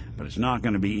 Amari, but it's not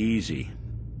going to be easy.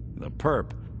 The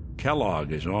perp,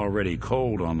 Kellogg, is already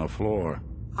cold on the floor.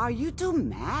 Are you two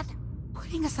mad?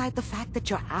 Putting aside the fact that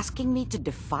you're asking me to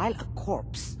defile a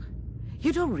corpse,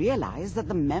 you do realize that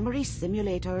the memory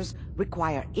simulators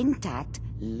require intact,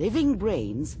 living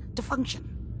brains to function.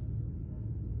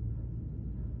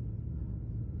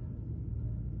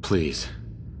 Please.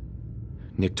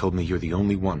 Nick told me you're the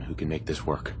only one who can make this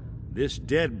work. This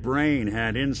dead brain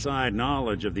had inside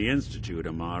knowledge of the Institute,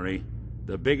 Amari.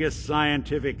 The biggest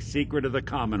scientific secret of the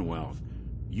Commonwealth.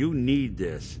 You need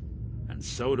this, and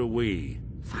so do we.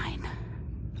 Fine.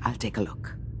 I'll take a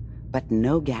look. But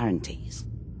no guarantees.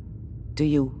 Do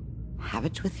you have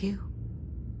it with you?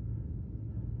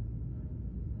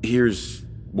 Here's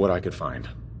what I could find.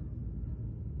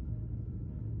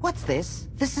 What's this?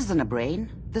 This isn't a brain.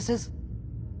 This is...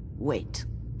 Wait.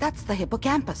 That's the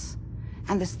hippocampus.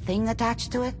 And this thing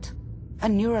attached to it? A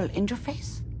neural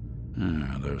interface?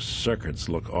 Those circuits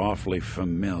look awfully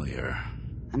familiar.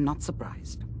 I'm not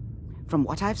surprised. From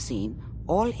what I've seen,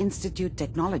 all Institute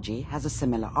technology has a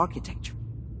similar architecture.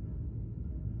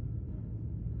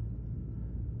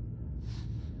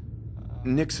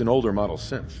 Nick's an older model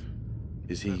synth.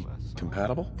 Is he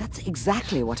compatible? That's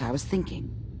exactly what I was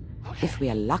thinking. If we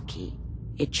are lucky,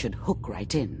 it should hook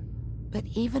right in. But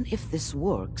even if this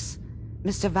works,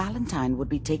 Mr. Valentine would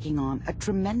be taking on a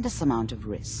tremendous amount of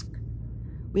risk.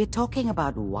 We're talking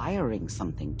about wiring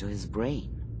something to his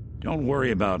brain. Don't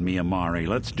worry about me, Amari.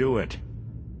 Let's do it.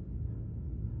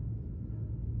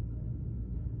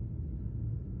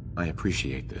 I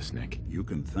appreciate this, Nick. You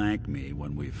can thank me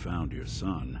when we've found your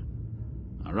son.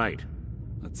 All right,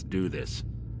 let's do this.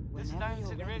 This is Diamond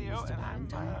City Radio,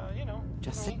 and I'm,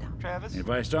 just sit down. Travis. If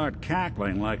I start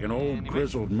cackling like an old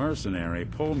grizzled mercenary,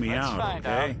 pull me Let's out, find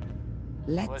okay? out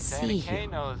Let's what see Danny here. Kaye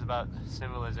knows about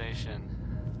civilization.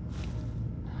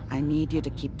 I need you to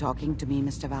keep talking to me,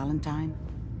 Mr. Valentine.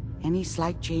 Any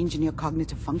slight change in your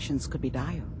cognitive functions could be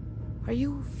dire. Are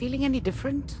you feeling any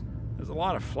different? There's a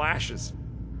lot of flashes.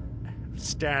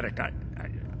 Static. I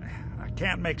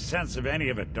can't make sense of any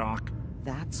of it, Doc.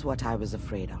 That's what I was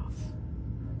afraid of.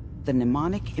 The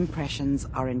mnemonic impressions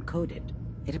are encoded.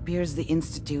 It appears the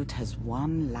Institute has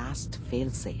one last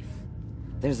failsafe.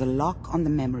 There's a lock on the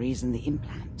memories in the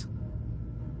implant.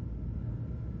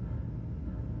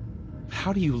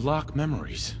 How do you lock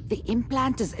memories? The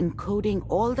implant is encoding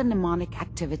all the mnemonic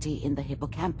activity in the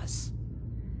hippocampus.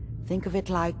 Think of it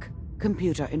like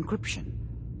computer encryption,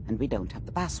 and we don't have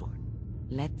the password.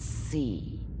 Let's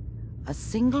see. A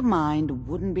single mind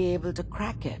wouldn't be able to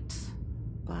crack it.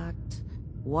 But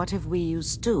what if we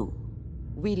use two?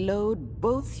 We load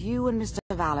both you and Mr.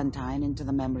 Valentine into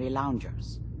the memory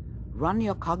loungers. Run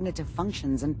your cognitive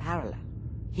functions in parallel.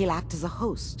 He'll act as a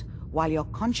host, while your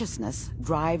consciousness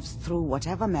drives through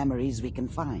whatever memories we can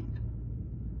find.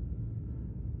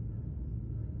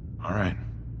 All right.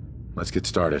 Let's get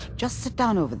started. Just sit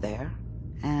down over there,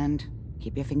 and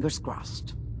keep your fingers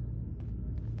crossed.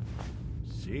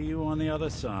 See you on the other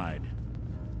side.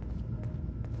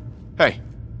 Hey.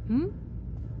 Hmm?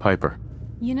 Piper.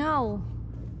 You know,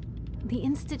 the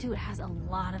Institute has a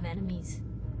lot of enemies.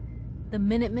 The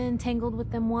Minutemen tangled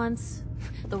with them once.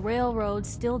 The Railroad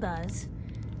still does.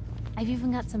 I've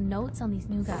even got some notes on these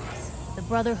new guys. The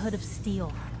Brotherhood of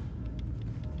Steel.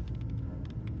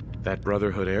 That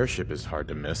Brotherhood airship is hard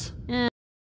to miss.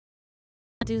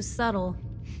 Do subtle.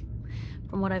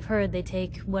 From what I've heard, they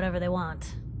take whatever they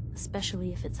want.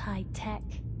 Especially if it's high tech.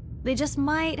 They just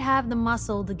might have the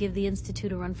muscle to give the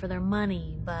Institute a run for their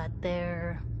money, but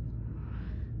they're...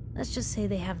 let's just say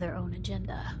they have their own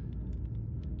agenda.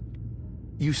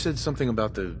 You said something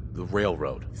about the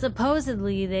railroad.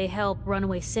 Supposedly, they help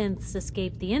runaway synths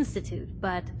escape the Institute,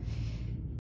 but...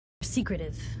 they're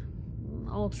secretive.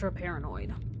 Ultra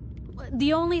paranoid.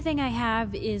 The only thing I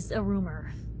have is a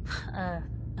rumor. A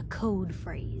code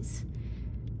phrase.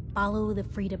 Follow the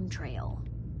Freedom Trail.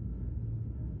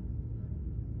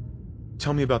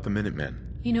 Tell me about the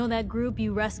Minutemen. You know that group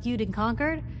you rescued and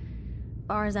conquered? As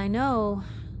far as I know,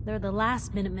 they're the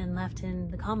last Minutemen left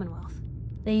in the Commonwealth.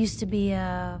 They used to be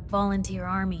a volunteer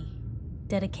army,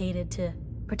 dedicated to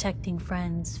protecting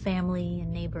friends, family,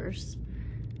 and neighbors.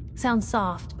 Sounds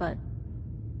soft, but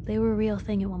they were a real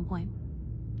thing at one point.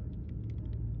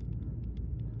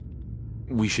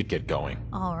 We should get going.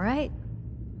 All right.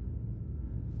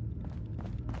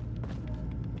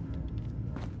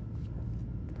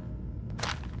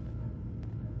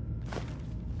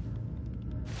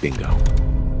 Bingo.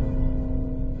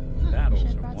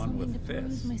 Battles are won with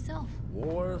fists. Myself.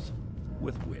 Wars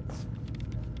with wits.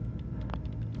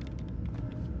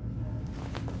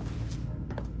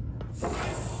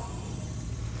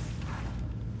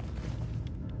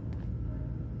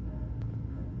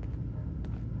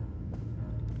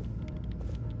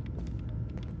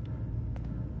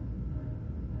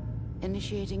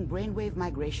 Initiating brainwave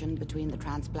migration between the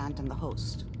transplant and the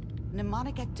host.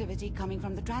 Mnemonic activity coming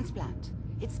from the transplant.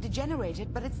 It's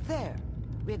degenerated, but it's there.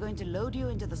 We're going to load you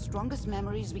into the strongest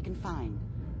memories we can find.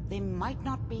 They might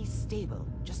not be stable.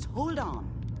 Just hold on.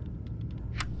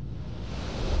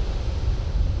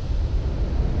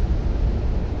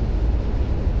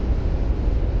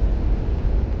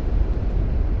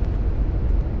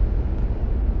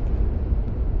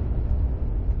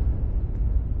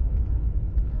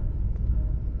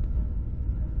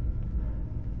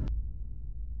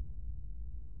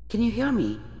 Can you hear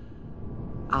me?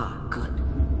 Ah, good.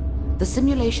 The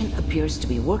simulation appears to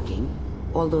be working,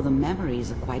 although the memories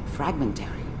are quite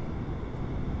fragmentary.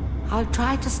 I'll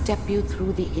try to step you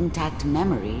through the intact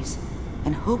memories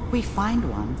and hope we find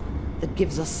one that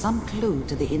gives us some clue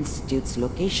to the Institute's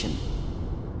location.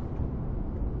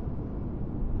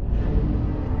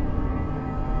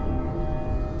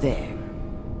 There.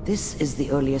 This is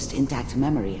the earliest intact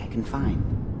memory I can find.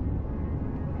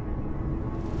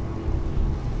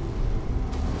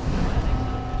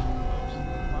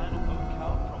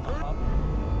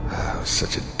 I was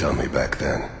such a dummy back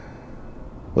then.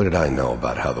 What did I know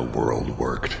about how the world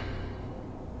worked?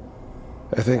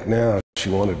 I think now she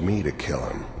wanted me to kill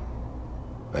him.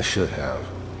 I should have.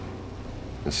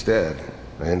 Instead,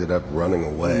 I ended up running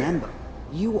away. Remember,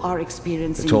 you are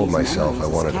experiencing I told these myself I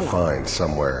memories wanted as to Kellogg. find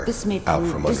somewhere This may out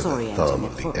prove from under the disorienting thumb at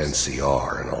of the first.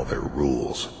 NCR and all their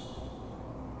rules.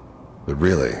 But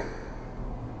really,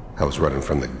 I was running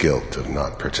from the guilt of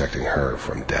not protecting her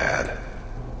from Dad.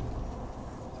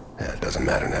 Yeah, it doesn't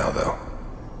matter now, though.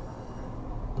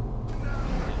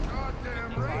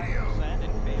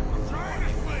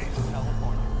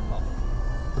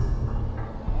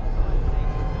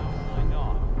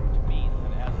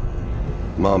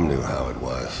 Mom knew how it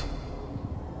was.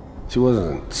 She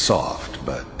wasn't soft,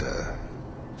 but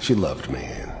she loved me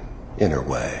in her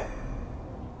way.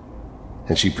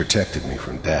 And she protected me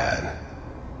from Dad.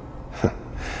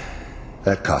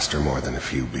 That cost her more than a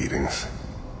few beatings.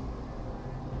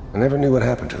 I never knew what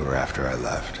happened to her after I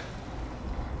left.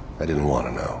 I didn't want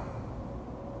to know.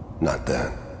 Not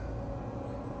then.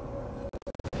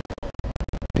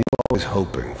 You're always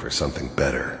hoping for something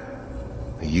better.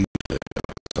 Usually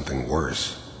something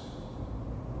worse.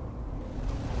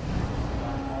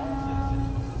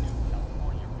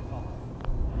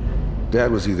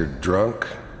 Dad was either drunk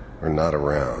or not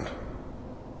around.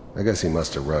 I guess he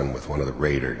must have run with one of the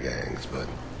raider gangs, but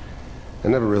I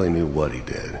never really knew what he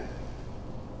did.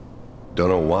 Don't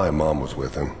know why Mom was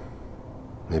with him.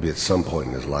 Maybe at some point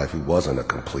in his life he wasn't a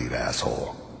complete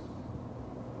asshole.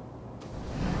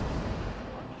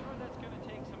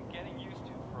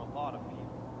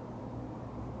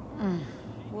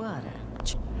 What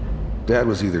Dad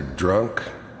was either drunk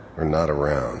or not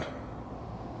around.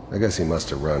 I guess he must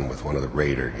have run with one of the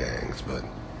raider gangs, but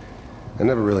I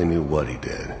never really knew what he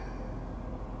did.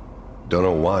 Don't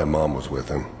know why Mom was with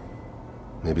him.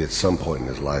 Maybe at some point in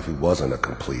his life he wasn't a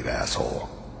complete asshole.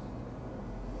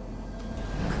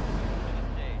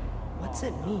 What's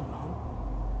it mean,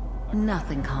 Mom?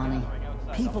 Nothing, Connie.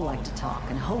 People like to talk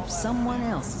and hope someone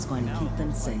else is going to keep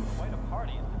them safe.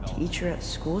 Teacher at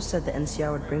school said the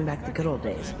NCR would bring back the good old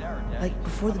days. Like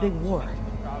before the big war.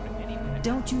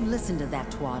 Don't you listen to that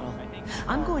twaddle.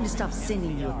 I'm going to stop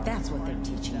sending you if that's what they're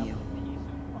teaching you.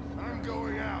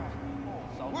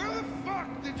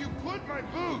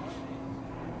 my boots!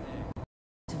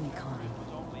 To me, Connie.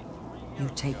 You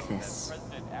take this.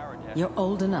 You're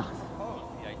old enough.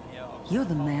 You're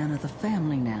the man of the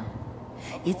family now.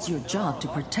 It's your job to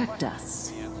protect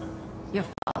us. Your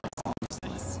father's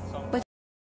useless, but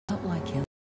you're not like him.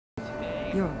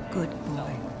 You're a good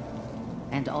boy.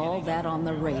 And all that on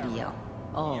the radio.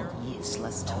 All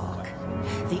useless talk.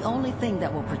 The only thing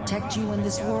that will protect you in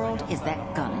this world is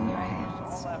that gun in your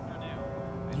hands.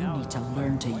 You need to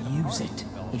learn to use it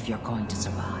if you're going to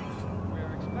survive.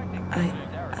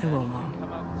 I will,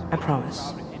 Mom. I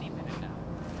promise.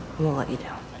 I won't let you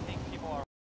down.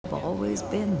 You've always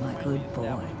been my good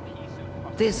boy.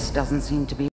 This doesn't seem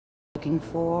to be what I'm looking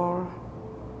for.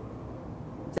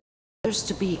 There's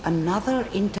to be another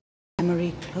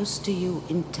memory close to you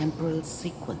in temporal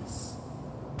sequence.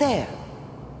 There.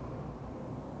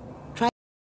 Try.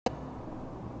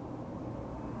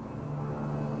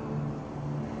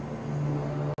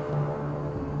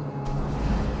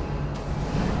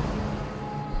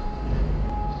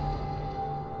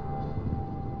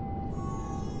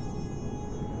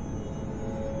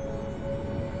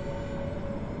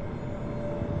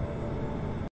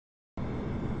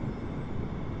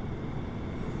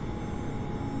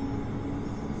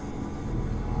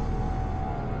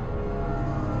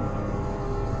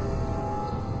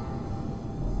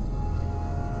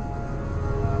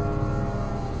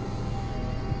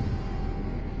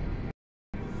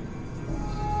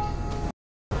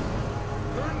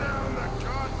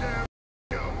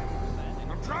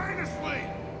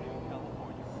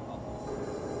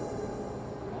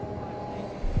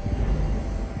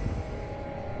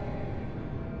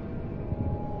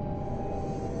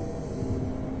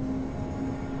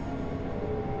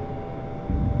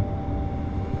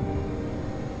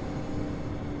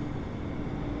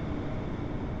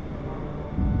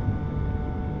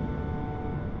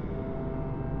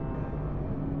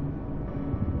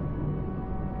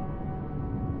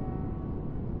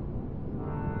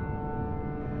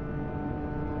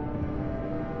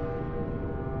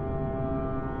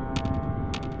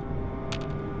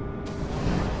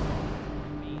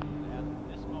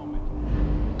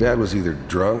 Dad was either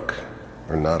drunk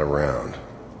or not around.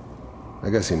 I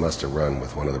guess he must have run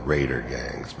with one of the raider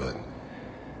gangs, but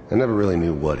I never really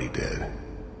knew what he did.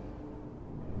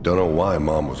 Don't know why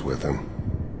Mom was with him.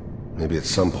 Maybe at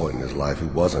some point in his life he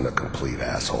wasn't a complete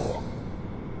asshole.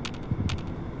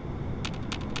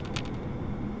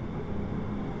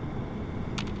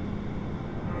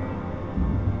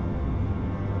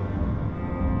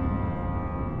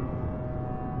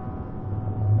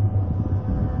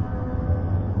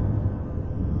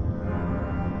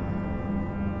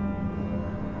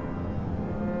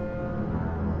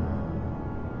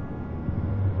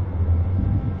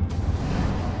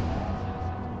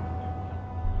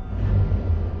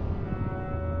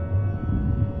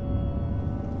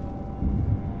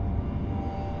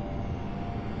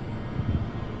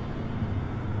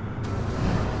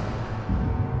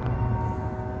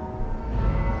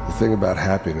 The thing about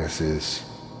happiness is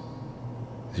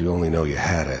you only know you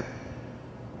had it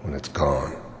when it's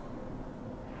gone.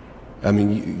 I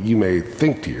mean, you may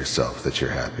think to yourself that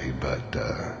you're happy, but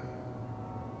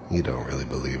you don't really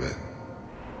believe it.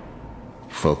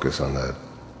 Focus on the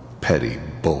petty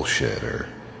bullshit or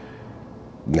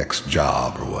next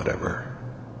job or whatever.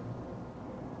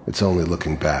 It's only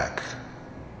looking back,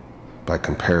 by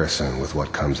comparison with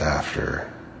what comes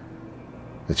after,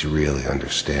 that you really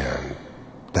understand.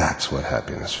 That's what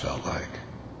happiness felt like.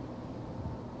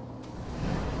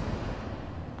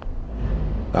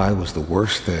 I was the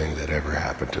worst thing that ever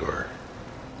happened to her.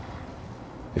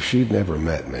 If she'd never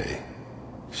met me,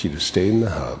 she'd have stayed in the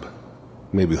hub,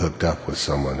 maybe hooked up with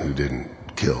someone who didn't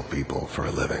kill people for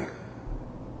a living.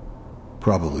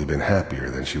 Probably been happier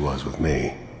than she was with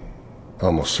me.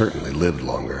 Almost certainly lived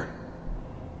longer.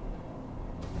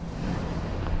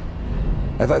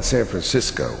 I thought San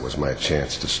Francisco was my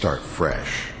chance to start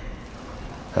fresh.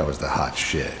 I was the hot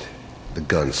shit, the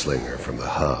gunslinger from the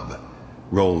hub,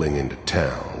 rolling into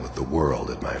town with the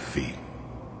world at my feet.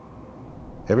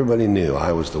 Everybody knew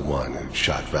I was the one who'd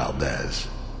shot Valdez.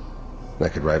 I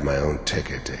could write my own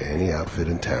ticket to any outfit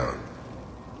in town.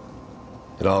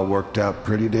 It all worked out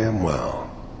pretty damn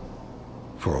well.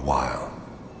 For a while.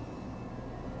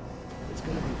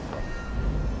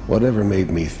 Whatever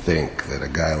made me think that a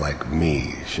guy like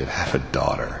me should have a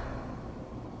daughter?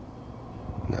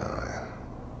 No,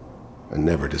 I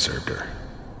never deserved her.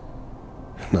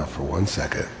 Not for 1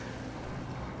 second.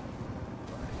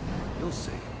 You'll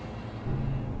see.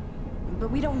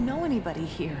 But we don't know anybody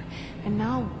here. And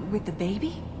now, with the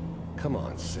baby? Come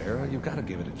on, Sarah, you've got to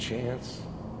give it a chance.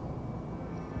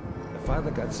 I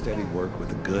finally got steady work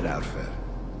with a good outfit.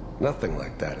 Nothing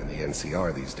like that in the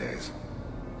NCR these days.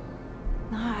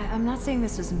 No, I'm not saying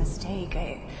this was a mistake.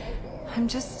 I'm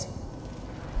just...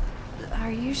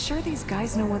 Are you sure these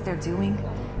guys know what they're doing?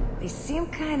 They seem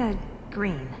kinda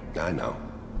green. I know.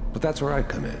 But that's where I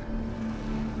come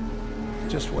in.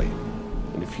 Just wait.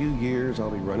 In a few years, I'll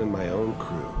be running my own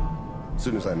crew. As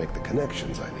soon as I make the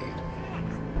connections I need.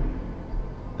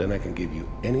 Then I can give you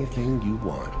anything you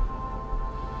want.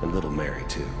 And little Mary,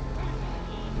 too.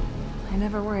 I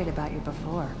never worried about you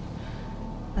before.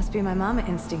 Must be my mama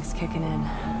instincts kicking in.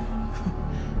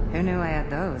 Who knew I had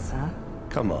those, huh?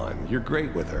 Come on, you're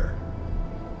great with her.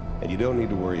 And you don't need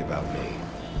to worry about me.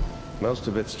 Most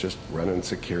of it's just running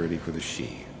security for the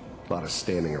She. A lot of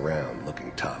standing around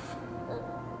looking tough.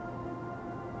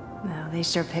 No, they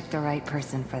sure picked the right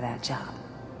person for that job.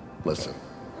 Listen,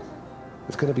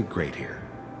 it's gonna be great here.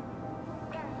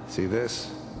 See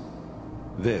this?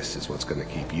 This is what's gonna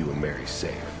keep you and Mary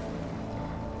safe.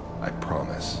 I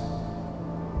promise.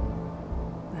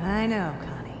 I know,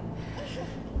 Connie.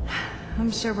 I'm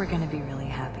sure we're gonna be really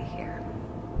happy here.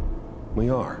 We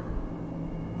are.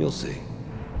 You'll see.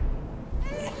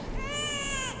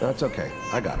 That's okay.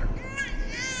 I got her.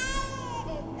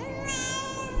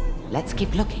 Let's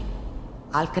keep looking.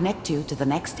 I'll connect you to the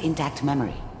next intact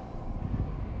memory.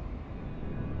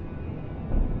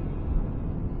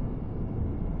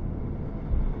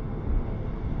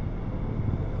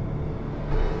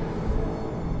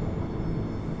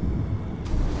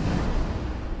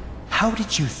 How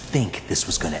did you think this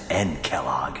was gonna end,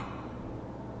 Kellogg?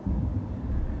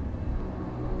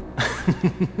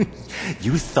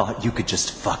 You thought you could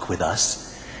just fuck with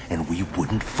us, and we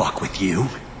wouldn't fuck with you?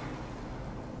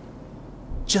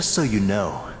 Just so you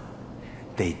know,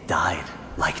 they died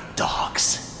like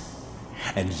dogs.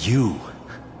 And you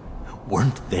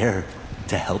weren't there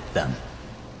to help them.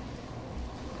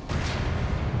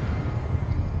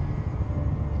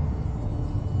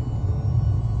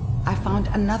 I found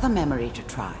another memory to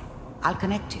try. I'll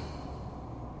connect you.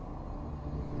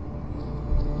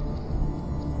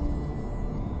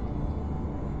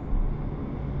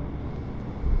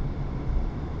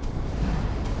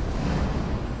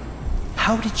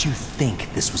 How did you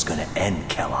think this was gonna end,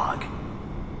 Kellogg?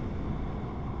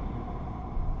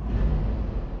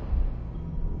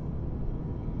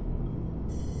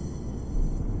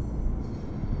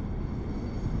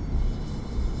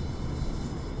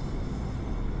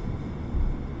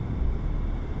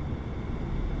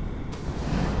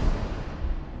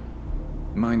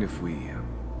 Mind if we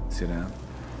sit down?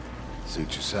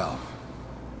 Suit yourself.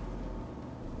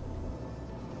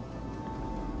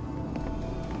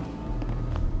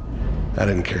 I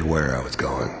didn't care where I was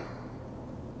going.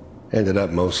 Ended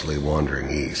up mostly wandering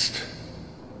east.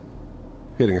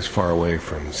 Getting as far away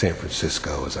from San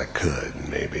Francisco as I could,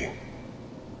 maybe.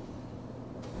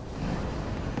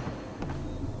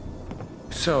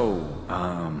 So,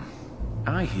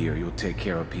 I hear you'll take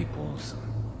care of people's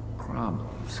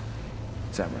problems.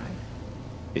 Is that right?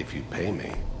 If you pay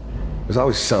me. There's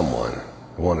always someone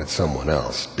who wanted someone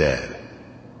else dead.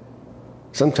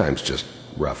 Sometimes just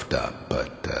roughed up,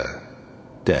 but,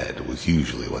 dead was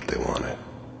usually what they wanted.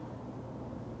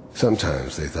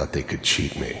 Sometimes they thought they could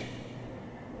cheat me.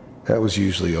 That was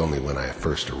usually only when I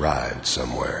first arrived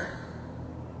somewhere.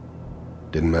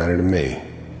 Didn't matter to me.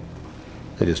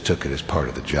 They just took it as part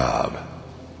of the job.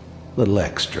 Little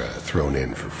extra thrown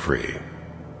in for free.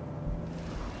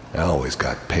 I always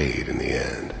got paid in the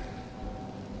end.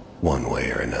 One way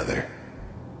or another.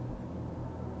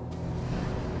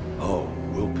 Oh,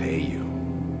 we'll pay you.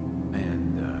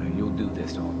 And you'll do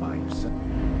this all by yourself.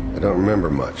 I don't remember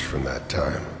much from that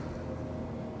time.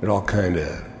 It all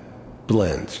kinda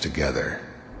blends together.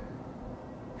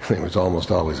 There was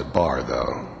almost always a bar,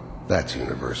 though. That's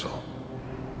universal.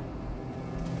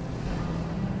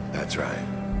 That's right.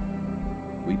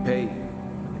 We pay you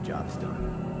when the job's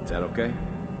done. Is that okay?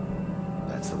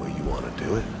 That's the way you want to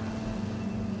do it?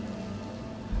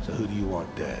 So who do you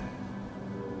want dead?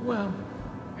 Well,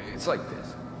 it's like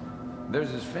this. There's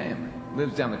his family.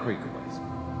 Lives down the creek a ways.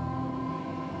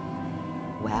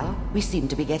 Well, we seem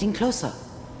to be getting closer.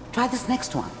 Try this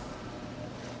next one.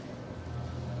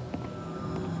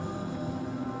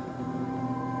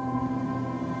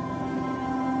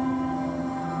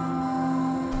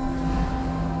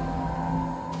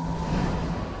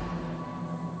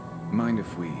 Mind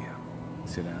if we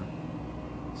sit down?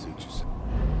 Suit yourself.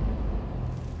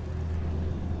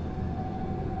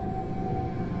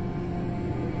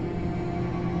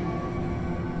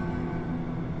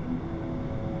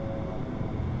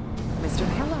 Mr.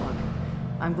 Kellogg,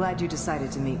 I'm glad you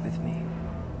decided to meet with me.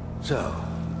 So,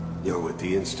 You're with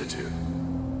the Institute.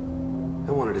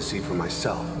 I wanted to see for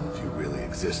myself if you really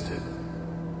existed.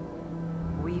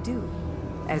 We do,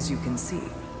 as you can see.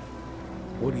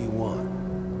 What do you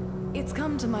want? It's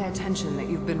come to my attention that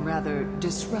you've been rather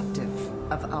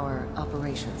disruptive of our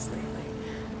operations lately.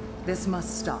 This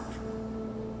must stop.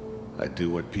 I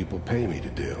do what people pay me to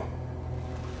do.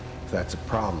 If that's a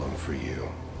problem for you,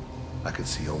 I could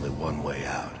see only one way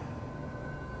out.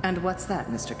 And what's that,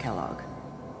 Mr. Kellogg?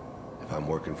 If I'm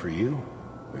working for you,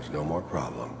 there's no more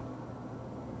problem.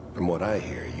 From what I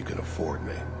hear, you can afford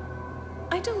me.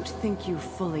 I don't think you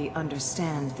fully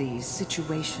understand the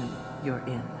situation you're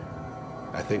in.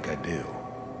 I think I do.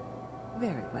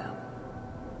 Very well.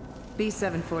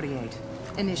 B-748,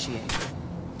 initiate.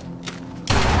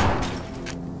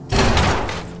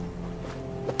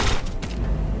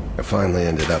 I finally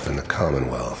ended up in the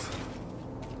Commonwealth.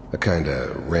 I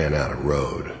kinda ran out of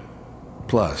road.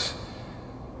 Plus,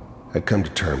 I'd come to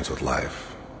terms with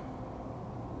life.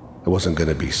 I wasn't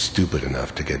gonna be stupid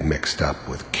enough to get mixed up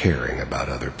with caring about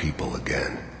other people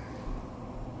again.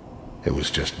 It was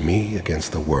just me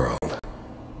against the world.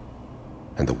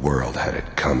 And the world had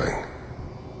it coming.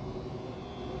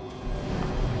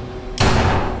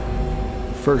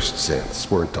 The first synths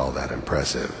weren't all that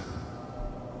impressive.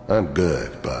 I'm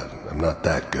good, but I'm not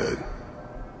that good.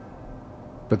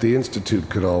 But the Institute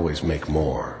could always make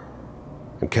more,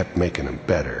 and kept making them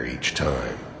better each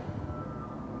time.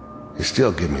 They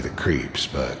still give me the creeps,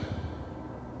 but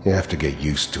you have to get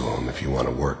used to them if you want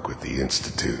to work with the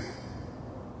Institute.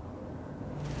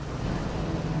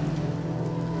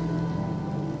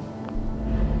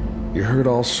 You heard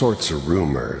all sorts of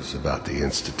rumors about the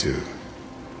Institute,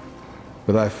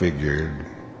 but I figured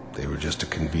they were just a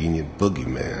convenient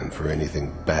boogeyman for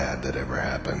anything bad that ever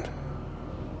happened.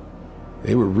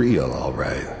 They were real, all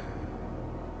right.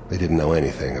 They didn't know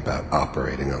anything about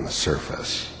operating on the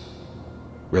surface.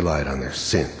 Relied on their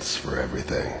synths for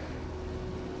everything.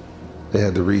 They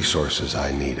had the resources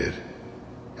I needed,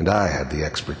 and I had the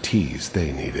expertise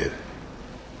they needed.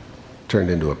 Turned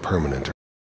into a permanent...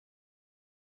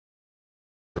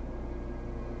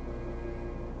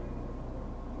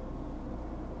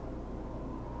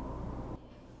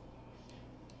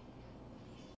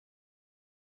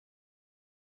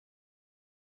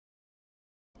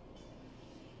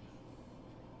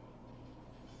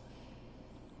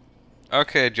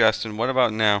 Okay, Justin, what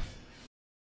about now?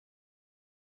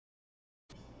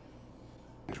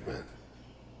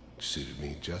 Suited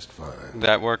me just fine.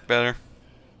 That work better?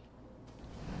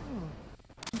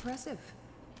 Impressive.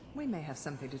 We may have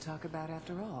something to talk about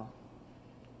after all.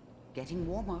 Getting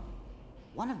warmer.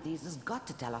 One of these has got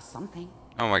to tell us something.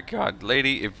 Oh my god,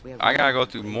 lady, if I gotta go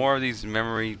through more of these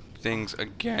memory things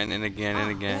again and again and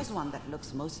again. There's one that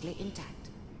looks mostly intact.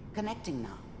 Connecting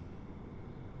now.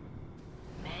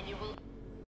 Manual.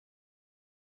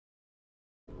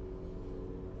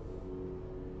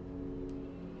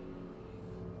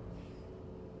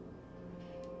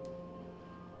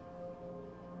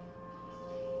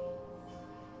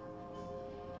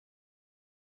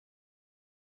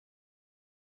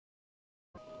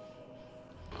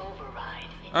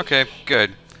 Okay,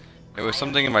 good. It was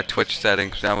something in my Twitch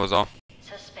settings, that was all.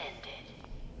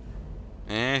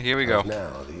 And here we go. I'm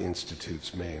now the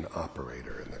Institute's main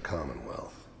operator in the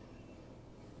Commonwealth.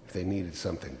 If they needed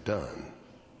something done,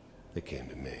 they came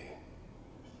to me.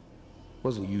 It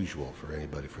wasn't usual for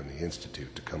anybody from the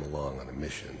Institute to come along on a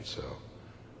mission, so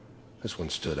this one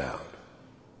stood out.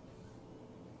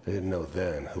 They didn't know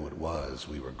then who it was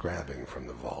we were grabbing from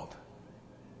the vault.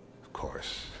 Of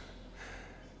course,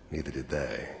 neither did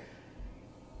they.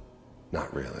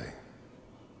 Not really.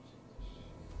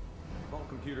 Vault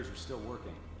computers are still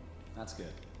working. That's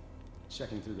good.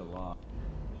 Checking through the log.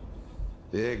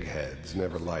 The eggheads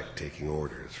never liked taking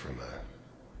orders from a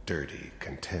dirty,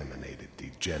 contaminated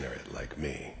degenerate like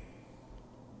me.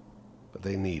 But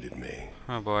they needed me.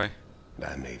 Oh boy. And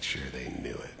I made sure they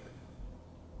knew it.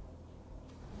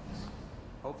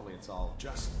 Hopefully it's all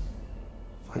just...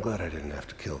 I'm glad I didn't have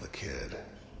to kill the kid.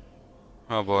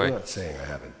 Oh boy. I'm not saying I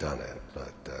haven't done it,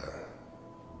 but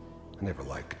I never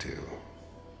like to.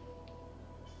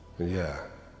 And yeah,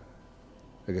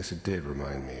 I guess it did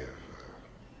remind me of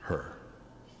her.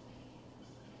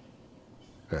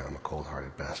 Yeah, I'm a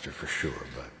cold-hearted bastard for sure,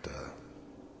 but I'm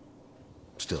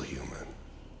still human.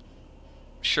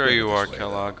 Sure you are,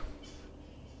 Kellogg.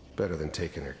 Better than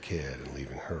taking her kid and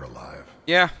leaving her alive.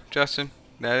 Yeah, Justin,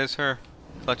 that is her.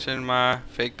 Clutching my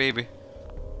fake baby.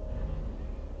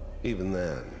 Even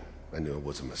then, I knew it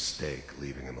was a mistake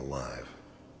leaving him alive.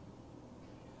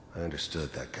 I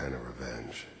understood that kind of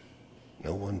revenge.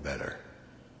 No one better.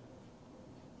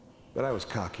 But I was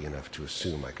cocky enough to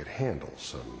assume I could handle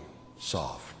some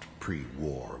soft,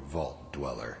 pre-war vault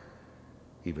dweller,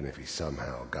 even if he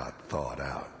somehow got thawed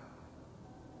out.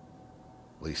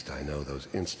 At least I know those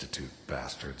Institute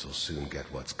bastards will soon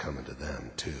get what's coming to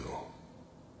them, too.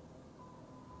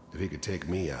 If he could take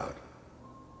me out,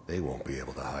 they won't be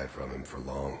able to hide from him for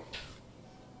long.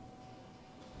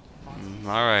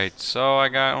 Alright, so I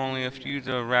got only a few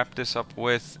to wrap this up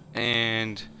with,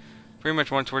 and pretty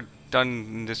much once we're done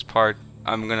in this part,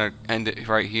 I'm gonna end it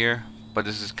right here, but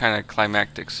this is kind of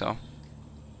climactic, so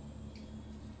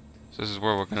this is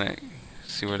where we're gonna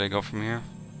see where they go from here.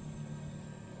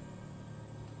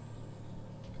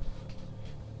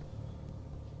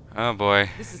 Oh boy.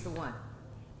 This is the one.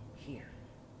 Here.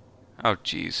 Oh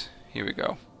jeez. Here we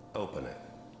go. Open it.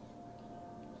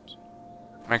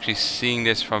 I'm actually seeing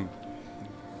this from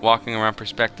walking around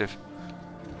perspective.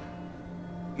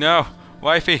 No!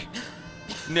 Wifey!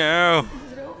 No!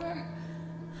 Is it over?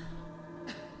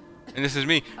 And this is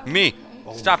me. Me!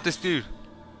 Stop this dude!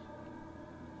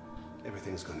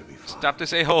 Everything's gonna be fine. Stop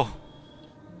this a-hole!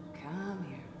 Come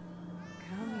here.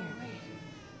 Come here, baby.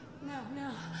 No,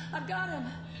 no. I've got him.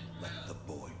 Let the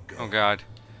boy go. Oh god.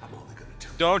 I'm only gonna do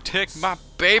Don't take my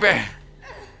baby!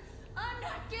 I'm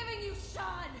not giving you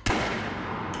Sean!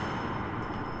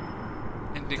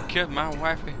 And they killed my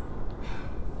wifey.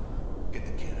 Get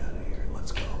the kid out of here.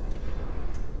 Let's go.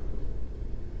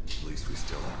 At least we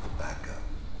still have the backup.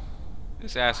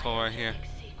 This asshole right here.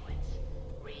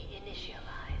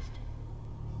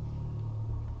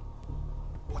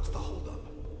 What's the holdup?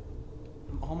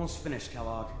 I'm almost finished,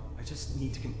 Kellogg. I just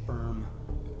need to confirm.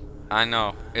 I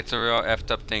know. It's a real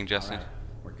effed up thing, Justin. Right,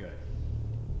 we're good.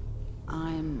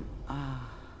 I'm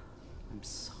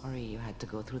sorry you had to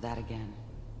go through that again.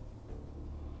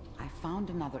 I found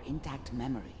another intact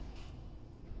memory.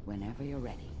 Whenever you're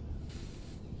ready.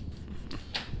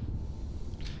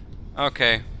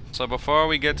 Okay, so before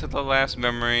we get to the last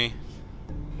memory,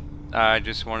 I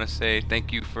just want to say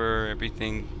thank you for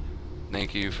everything.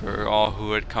 Thank you for all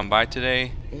who had come by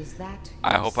today. Is that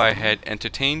I hope I had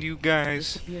entertained you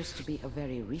guys appears to be a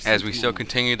very recent as we still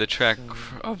continue the trek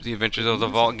of the adventures of the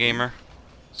Vault Gamer.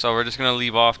 So we're just gonna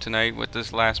leave off tonight with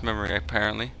this last memory,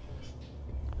 apparently.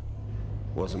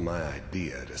 Wasn't my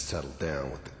idea to settle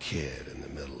down with the kid in the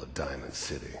middle of Diamond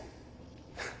City.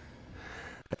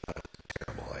 I thought it was a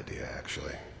terrible idea,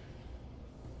 actually.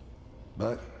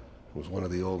 But it was one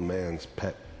of the old man's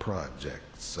pet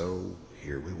projects, so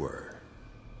here we were.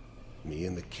 Me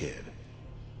and the kid.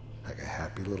 Like a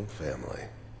happy little family.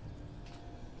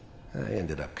 I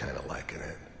ended up kind of liking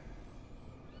it.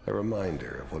 A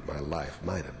reminder of what my life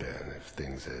might have been if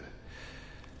things had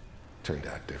turned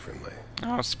out differently.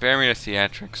 Oh, spare me the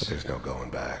theatrics. But there's no going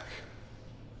back.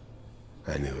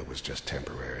 I knew it was just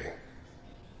temporary.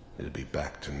 It'd be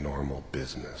back to normal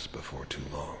business before too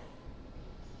long.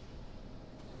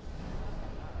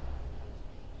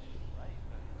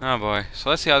 Oh boy,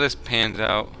 so let's see how this pans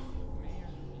out.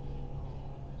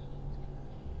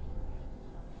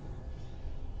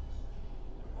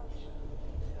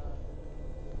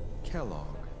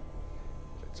 Kellogg.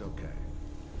 It's okay.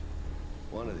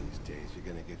 One of these days you're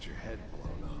gonna get your head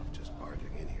blown off just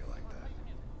barging in here like that.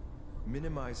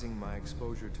 Minimizing my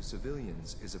exposure to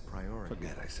civilians is a priority.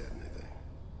 Forget I said anything.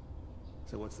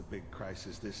 So what's the big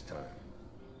crisis this time?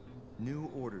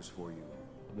 New orders for you.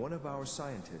 One of our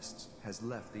scientists has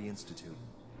left the Institute.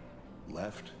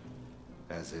 Left?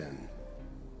 As in?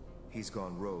 He's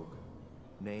gone rogue.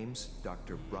 Name's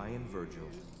Dr. Brian Virgil.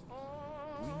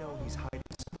 We know he's hiding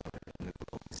somewhere in the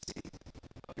Golden Sea.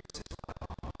 Here's his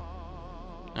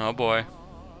file. Oh boy.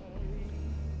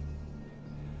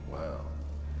 Wow.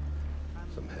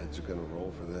 Some heads are gonna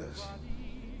roll for this.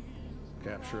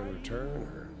 Capture and return,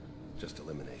 or just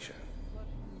elimination?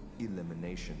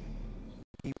 Elimination.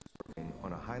 He was working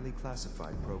on a highly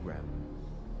classified program.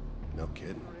 No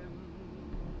kidding.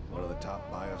 One of the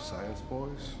top bioscience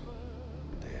boys?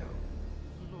 Damn.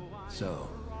 So,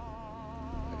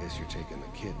 I guess you're taking the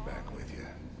kid back with you.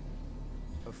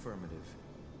 Affirmative.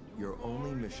 Your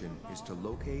only mission is to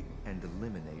locate and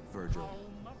eliminate Virgil.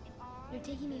 You're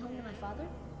taking me home to my father?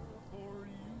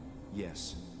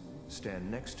 Yes. Stand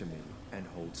next to me and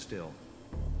hold still.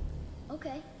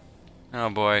 Okay. Oh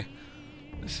boy.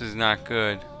 This is not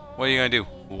good. What are you gonna do?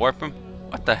 Warp him?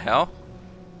 What the hell?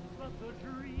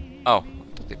 Oh,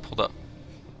 I thought they pulled up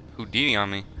Houdini on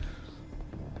me.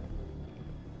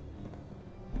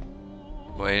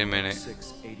 Wait a minute.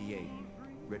 688.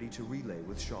 Ready to relay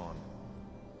with Sean.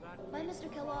 Bye,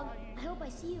 Mr. Kellogg. I hope I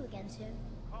see you again soon.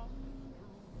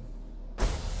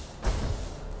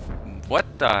 What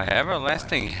the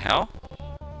everlasting hell?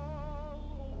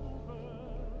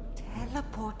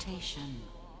 Teleportation.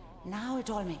 Now it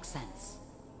all makes sense.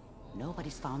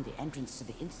 Nobody's found the entrance to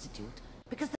the Institute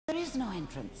because there is no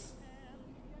entrance.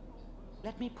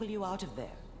 Let me pull you out of there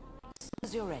as soon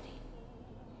as you're ready.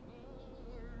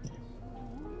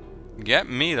 Get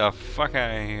me the fuck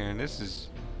out of here. This is...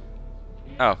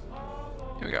 Oh.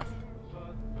 Here we go.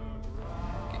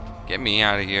 Get me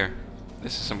out of here.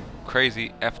 This is some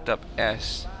crazy effed up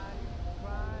S.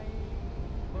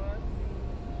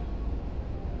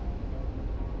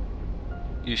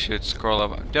 You should scroll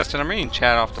up. Justin, I'm reading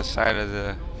chat off the side of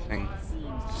the thing.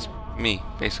 It's me,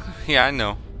 basically. Yeah, I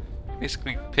know.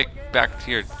 Basically, pick back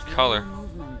to your color.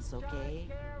 Movements, okay?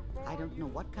 I don't know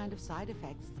what kind of side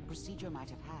effects the procedure might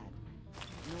have had.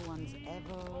 No one's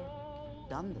ever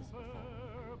done this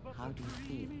before. How do you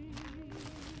feel?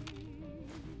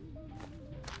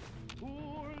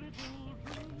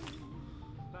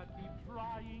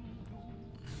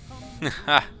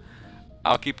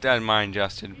 I'll keep that in mind,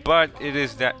 Justin. But it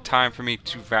is that time for me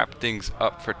to wrap things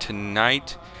up for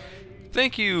tonight.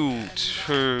 Thank you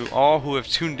to all who have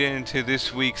tuned in to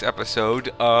this week's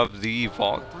episode of the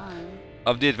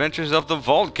Adventures of the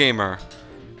Vault Gamer.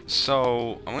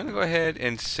 So I'm gonna go ahead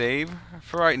and save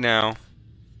for right now,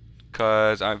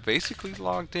 cause I've basically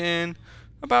logged in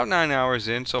about 9 hours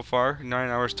in so far, 9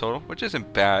 hours total, which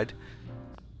isn't bad.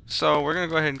 So we're gonna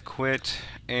go ahead and quit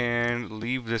and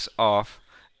leave this off.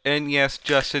 And yes,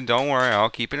 Justin, don't worry, I'll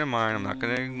keep it in mind. I'm not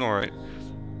gonna ignore it.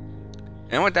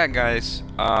 And with that, guys,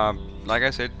 like I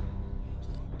said,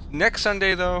 next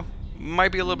Sunday though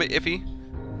might be a little bit iffy.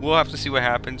 We'll have to see what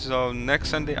happens. So next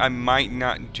Sunday I might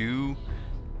not do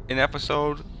an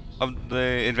episode of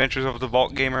the Adventures of the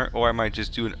Vault Gamer, or I might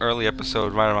just do an early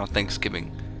episode right around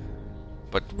Thanksgiving.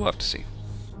 But we'll have to see.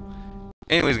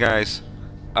 Anyways, guys,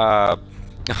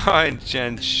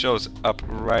 Jen shows up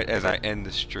right as I end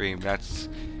the stream. That's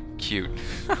cute.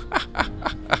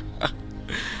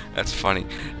 That's funny.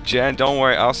 Jen, don't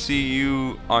worry, I'll see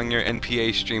you on your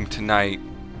NPA stream tonight.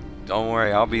 Don't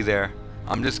worry, I'll be there.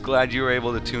 I'm just glad you were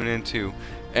able to tune in too.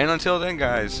 And until then,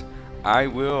 guys, I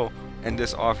will end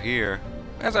this off here,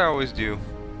 as I always do,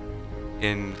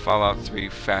 in Fallout 3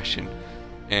 fashion.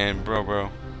 And bro,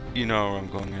 you know where I'm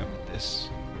going at with this.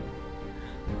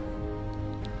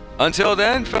 Until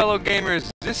then, fellow gamers,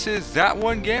 this is That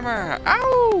One Gamer.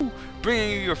 Ow!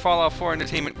 Bringing you your Fallout 4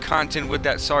 entertainment content with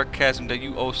that sarcasm that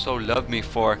you oh so love me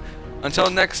for. Until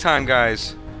next time,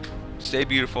 guys, stay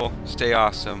beautiful, stay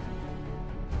awesome,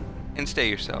 and stay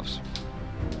yourselves.